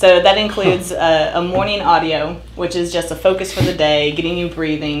 So that includes a morning audio, which is just a focus for the day, getting you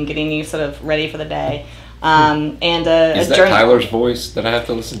breathing, getting you sort of ready for the day. And is that Tyler's voice that I have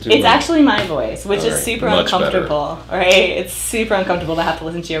to listen to? It's actually my voice, which is super uncomfortable. Right? It's super uncomfortable to have to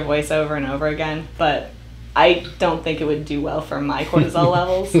listen to your voice over and over again. But I don't think it would do well for my cortisol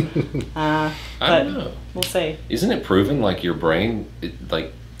levels. I don't know. We'll see. Isn't it proven like your brain,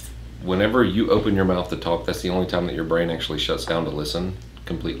 whenever you open your mouth to talk, that's the only time that your brain actually shuts down to listen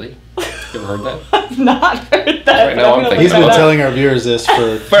completely? You ever heard that? I've not heard that. Right now, He's been telling our viewers this for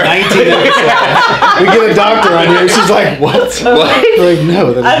 19 minutes. We get a doctor on here. She's like, "What?" We're like,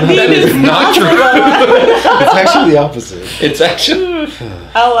 no, that is not true. It's actually the opposite. It's actually.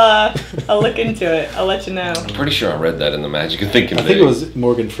 I'll look into it. I'll let you know. I'm pretty sure I read that in the Magic of Thinking. I think it was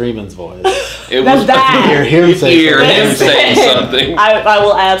Morgan Freeman's voice. It was. That. You hear him say something. I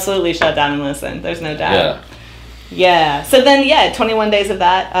will absolutely shut down and listen. There's no doubt. Yeah. Yeah. So then, 21 days of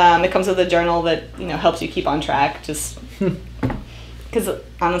that. It comes with a journal that, helps you keep on track. Just because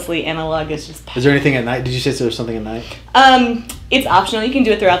honestly, analog is just. Is there anything at night? Did you say there was something at night? It's optional. You can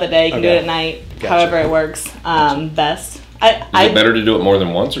do it throughout the day. You can do it at night. Gotcha. However it works best. Is it better to do it more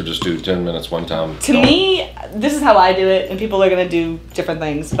than once, or just do 10 minutes one time? To me, this is how I do it, and people are going to do different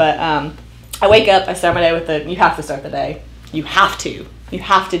things. But I wake up, I start my day with you have to start the day. You have to. You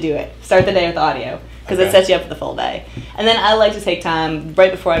have to do it. Start the day with audio, because it sets you up for the full day. And then I like to take time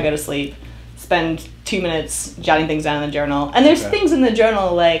right before I go to sleep, spend 2 minutes jotting things down in the journal. And there's things in the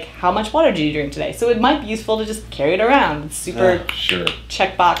journal like, how much water did you drink today? So it might be useful to just carry it around. It's super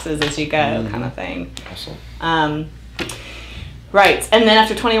check boxes as you go kind of thing. Awesome. Right, and then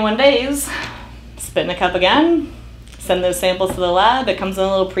after 21 days, spit in a cup again, send those samples to the lab. It comes in a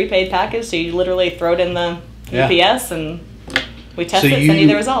little prepaid package, so you literally throw it in the UPS and we test it, send you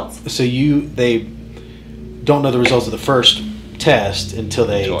the results. So they don't know the results of the first test until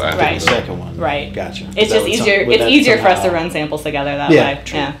they do the second one. Right. Gotcha. It's just easier. It's easier for us to run samples together that way.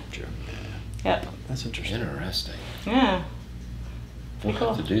 True, yeah. True. Yep. That's interesting. Interesting. Yeah. We'll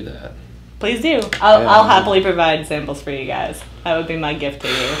have to do that. Please do. I'll happily provide samples for you guys. That would be my gift to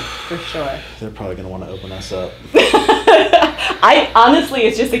you, for sure. They're probably going to want to open us up. I honestly,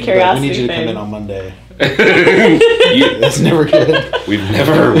 it's just a curiosity we need you to thing. come in on Monday. That's never good. We've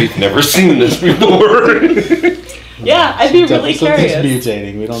never seen this before. Yeah, I'd be really curious. Something's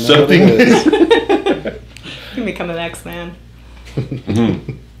mutating. We don't know what it is. You can become an X-Man.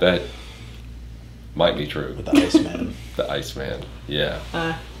 That might be true. With the Iceman. The Iceman. Yeah.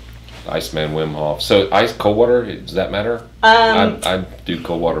 Iceman Wim Hof. So cold water, does that matter? I do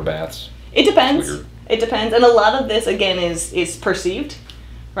cold water baths. It depends. It depends, and a lot of this again is perceived,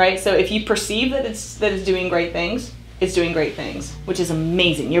 right? So if you perceive that it's doing great things, it's doing great things, which is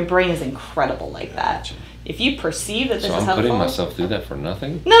amazing. Your brain is incredible like that. If you perceive that this is helpful, I'm putting myself through that for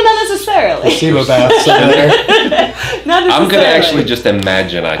nothing? No, not necessarily. Placebo baths over there. Not necessarily. I'm going to actually just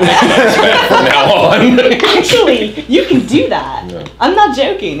imagine I take an ice bath from now on. Actually, you can do that. Yeah. I'm not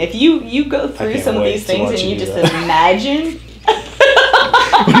joking. If you go through some of these things and you just imagine.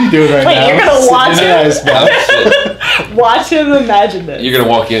 What are you doing right now? Wait, you're going to watch him? Watch him imagine this. You're going to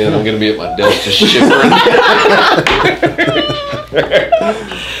walk in and I'm going to be at my desk just shivering.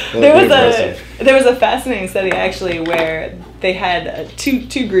 There was a fascinating study actually where they had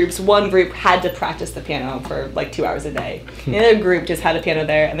two groups. One group had to practice the piano for like 2 hours a day. The other group just had a piano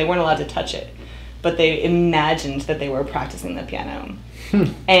there and they weren't allowed to touch it, but they imagined that they were practicing the piano.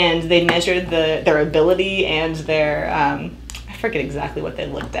 And they measured their ability and their I forget exactly what they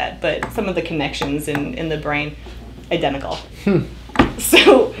looked at, but some of the connections in the brain identical.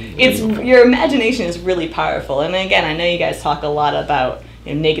 So your imagination is really powerful. And again, I know you guys talk a lot about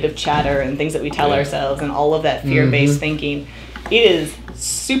negative chatter and things that we tell ourselves and all of that fear-based thinking. It is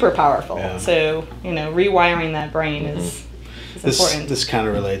super powerful. Yeah. So rewiring that brain is important. This kind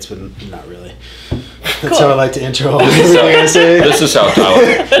of relates, but not really. That's how I like to intro everything I say. This is how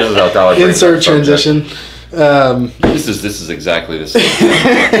Tyler insert transition. This is exactly the same.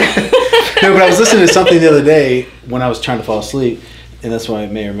 No, but I was listening to something the other day when I was trying to fall asleep, and that's why I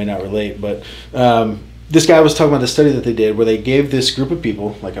may or may not relate. But this guy was talking about the study that they did where they gave this group of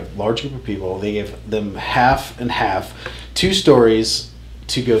people, like a large group of people, they gave them half and half, 2 stories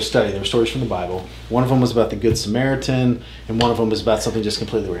to go study. They were stories from the Bible. One of them was about the Good Samaritan, and one of them was about something just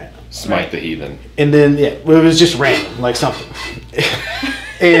completely random. Smite the heathen. And then, it was just random, like something.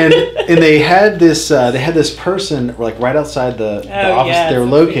 And they had this person like right outside the office they were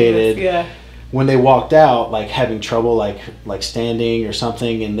located. When they walked out, like having trouble like standing or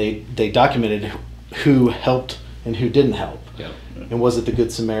something, and they documented who helped and who didn't help. Yeah. And was it the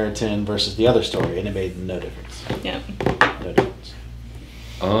Good Samaritan versus the other story, and it made no difference. Yeah. No difference.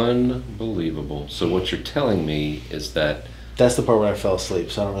 Unbelievable. So what you're telling me is that that's the part where I fell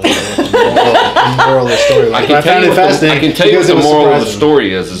asleep, so I don't really know what the moral of the story was. I can tell you what the moral of the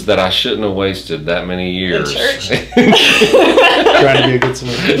story is that I shouldn't have wasted that many years. In church. Trying to be a good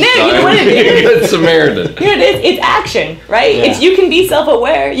Samaritan. No, you want to be a good Samaritan. It's action, right? Yeah. You can be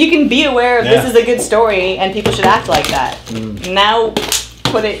self-aware. You can be aware of this is a good story and people should act like that. Now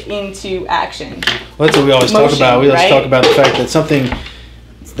put it into action. Well, that's what we always talk about. We always talk about the fact that something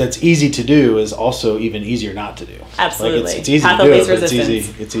that's easy to do is also even easier not to do. Absolutely. Like it's easy to do it, but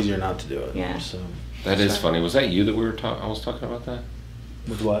it's easier not to do it. Yeah. So. That is funny. Was that you that I was talking about that?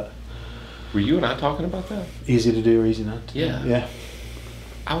 With what? Were you and I talking about that? Easy to do or easy not to do? Yeah.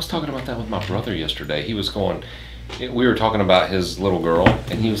 I was talking about that with my brother yesterday. He was going, we were talking about his little girl,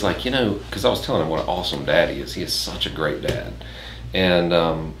 and he was like, because I was telling him what an awesome dad he is. He is such a great dad.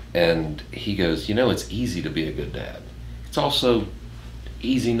 and he goes, it's easy to be a good dad. It's also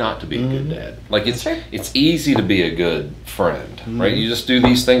easy not to be a good dad. Like it's easy to be a good friend, right? You just do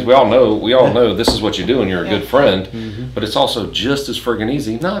these things. We all know this is what you do when you're a good friend, but it's also just as friggin'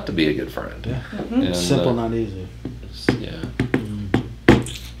 easy not to be a good friend. And, simple, not easy. Yeah.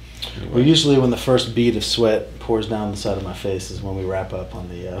 Well, usually when the first bead of sweat pours down the side of my face is when we wrap up on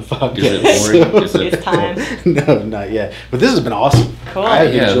the podcast. Is it boring? It's time. No, not yet. But this has been awesome. Cool. I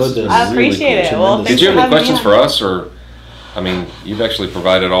have Yeah, enjoyed this. I appreciate it. Well, Did you have any questions for us, or? I mean, you've actually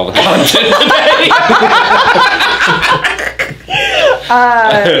provided all the content today.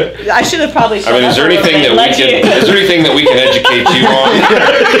 I should have probably. I mean, is there anything that we can educate you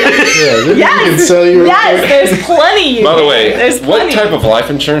on? Yes, can sell you there's plenty. By the way, there's what plenty. type of life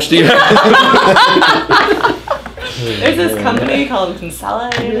insurance do you have? There's this company called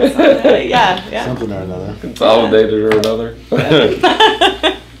Consolidated or something. Yeah. Something or another. Consolidated or another?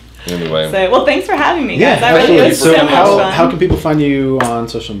 Anyway. So, well, thanks for having me, Yeah, guys. I really was so so much fun. how can people find you on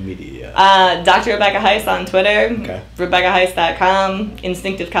social media? Dr. Rebecca Heiss on Twitter, Okay. RebeccaHeiss.com,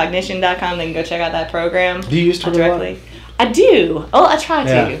 InstinctiveCognition.com. They can go check out that program. Do you use Twitter directly? I do. Oh, I try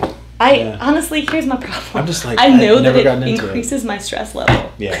to. Yeah. Honestly, here's my problem. I'm just like, I know I've that never gotten it into increases my stress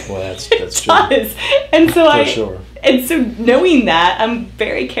level. Yeah, well, that's It true. does. And so For sure. And so knowing that, I'm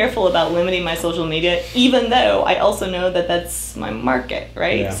very careful about limiting my social media, even though I also know that that's my market,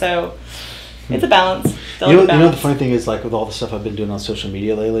 right? Yeah. So it's a balance. You know, the funny thing is, like, with all the stuff I've been doing on social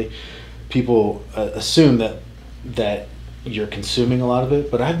media lately, people assume that you're consuming a lot of it,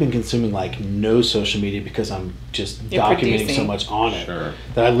 but I've been consuming like no social media because I'm just documenting producing. so much on it Sure.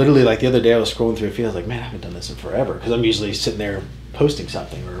 that I literally, like the other day I was scrolling through a feed, I was like, man, I haven't done this in forever, because I'm usually sitting there posting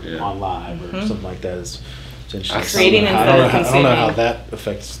something or on live or something like that. It's interesting. Creating I don't know how consuming. that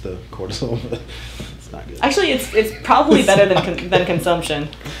affects the cortisol, but it's not good. Actually, it's probably better than consumption.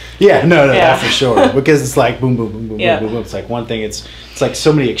 Yeah, no, Yeah. that for sure. Because it's like boom, boom, boom, boom, Yeah. boom, boom, boom. It's like one thing. It's like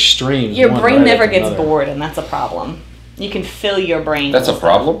so many extremes. Your one brain right never after gets another. bored, and that's a problem. You can fill your brain. That's a with stuff.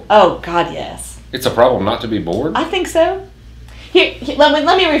 problem? Oh God, yes. It's a problem not to be bored? I think so. Here, let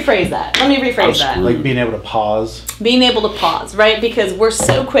me rephrase that. I'm that. screwed. Like being able to pause. Being able to pause, right? Because we're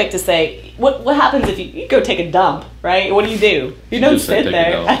so quick to say, what happens if you go take a dump, right? What do? You don't just said sit take a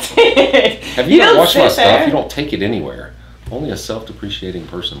there. dump. That's it. Have you not don't watched my sit stuff? there. You don't take it anywhere. Only a self-depreciating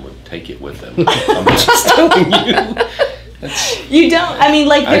person would take it with them. I'm just telling you. You don't. I mean,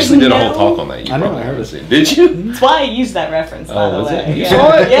 like, I there's actually did no, a whole talk on that. You I know, probably I heard haven't it. seen. Did you? That's why I used that reference, by the was way. it? You Yeah.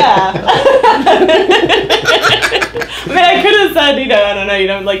 saw it? Yeah. I mean, I could have said, I don't know, you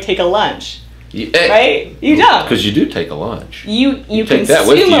don't like take a lunch, right? You don't. Because you do take a lunch. You Take that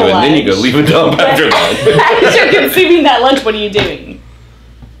with you, consume a and then you go lunch. leave a dump after that. As you're consuming that lunch, what are you doing?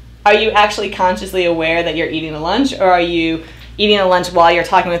 Are you actually consciously aware that you're eating a lunch, or are you eating a lunch while you're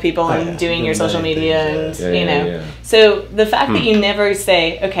talking with people and doing your social media and Yeah. So the fact that you never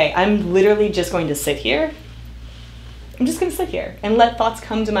say, okay, I'm literally just going to sit here. I'm just going to sit here and let thoughts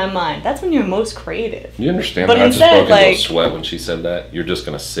come to my mind. That's when you're most creative. You understand But that I just instead, broke into a like- sweat when she said that? You're just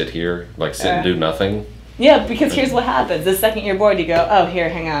going to sit here, like sit and do nothing? Yeah, because here's what happens. The second you're bored, you go, oh, here,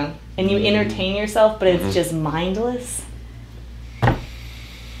 hang on. And you entertain yourself, but it's just mindless.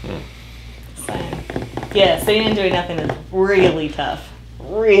 So, yeah, sitting and doing nothing is really tough.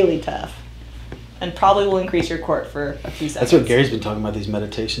 Really tough. And probably will increase your court for a few seconds. That's what Gary's been talking about, these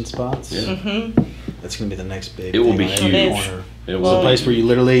meditation spots. Yeah. Mm-hmm. That's going to be the next big It will thing be on every huge. corner. It It's will a place where you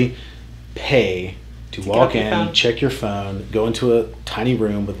literally pay to get walk off your in, phone. check your phone, go into a tiny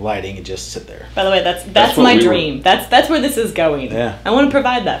room with lighting, and just sit there. By the way, that's what my we were- dream. That's where this is going. Yeah. I want to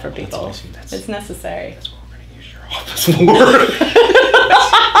provide that for people. That's awesome. It's necessary. That's what we're going to use your office for.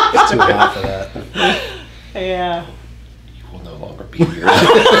 It's too hot for that. Yeah. You will no longer be here.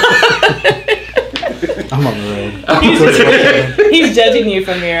 I'm on the road. He's judging you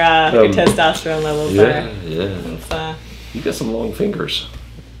from your testosterone levels there. yeah. It's, You got some long fingers.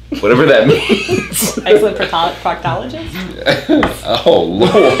 Whatever that means. excellent proctologist. Oh,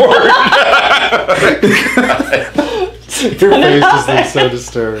 Lord. Your face just looks so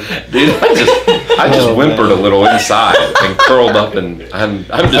disturbed. Dude, I just Oh, whimpered man. a little inside and curled up, and I'm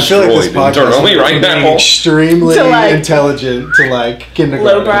I feel destroyed like this podcast internally is right being now. extremely To, like, intelligent to like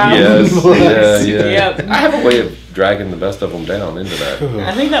kindergarten. lowbrow. Yes, yeah. Yep. I have a way of dragging the best of them down into that.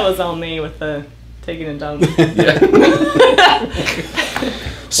 I think that was all me with the taking a dump. Yeah.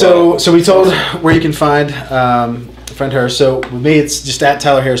 So we told where you can find friend her. So with me, it's just at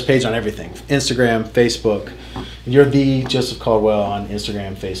Tyler Harris page on everything: Instagram, Facebook. You're the Joseph Caldwell on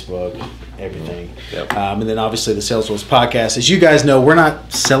Instagram, Facebook, everything. Yep. And then obviously the Sales Rules podcast. As you guys know, we're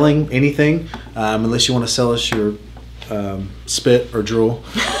not selling anything unless you want to sell us your spit or drool,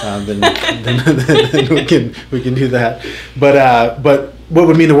 then we can do that. But what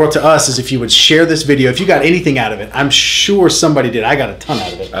would mean the world to us is if you would share this video. If you got anything out of it, I'm sure somebody did. I got a ton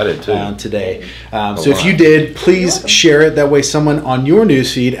out of it. I did too. Today. So if you did, please share it. That way someone on your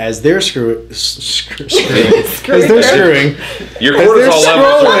newsfeed, as they're screwing, your cortisol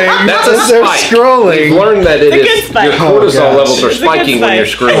levels. That's a spike. Scrolling. You've learned that it is. Your cortisol levels are spiking when you're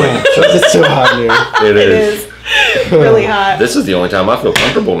screwing. It's so hot here. It is. Really hot. This is the only time I feel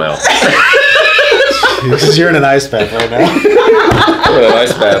comfortable now. Because you're in an ice bath right now. I'm in an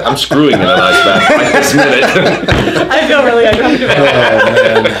ice bath. I'm screwing in an ice bath right this minute. I feel really uncomfortable.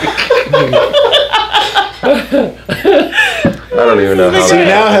 I don't even know how. So you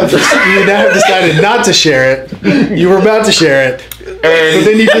now have decided not to share it. You were about to share it. But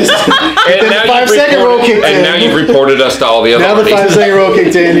then you just then the 5-second rule kicked in. And now you've reported us to all the other Now the 5-second rule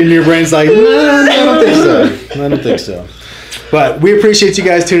kicked in and your brain's like, no, I don't think so. I don't think so. But we appreciate you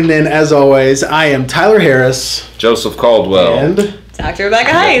guys tuning in as always. I am Tyler Harris. Joseph Caldwell. And Dr.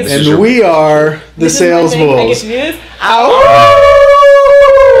 Rebecca Heiss. And we are the Sales Wolves. I get to do this?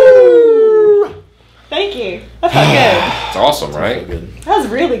 Thank you. That felt good. It's awesome, right? Good. That was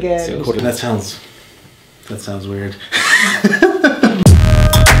really good. That sounds weird.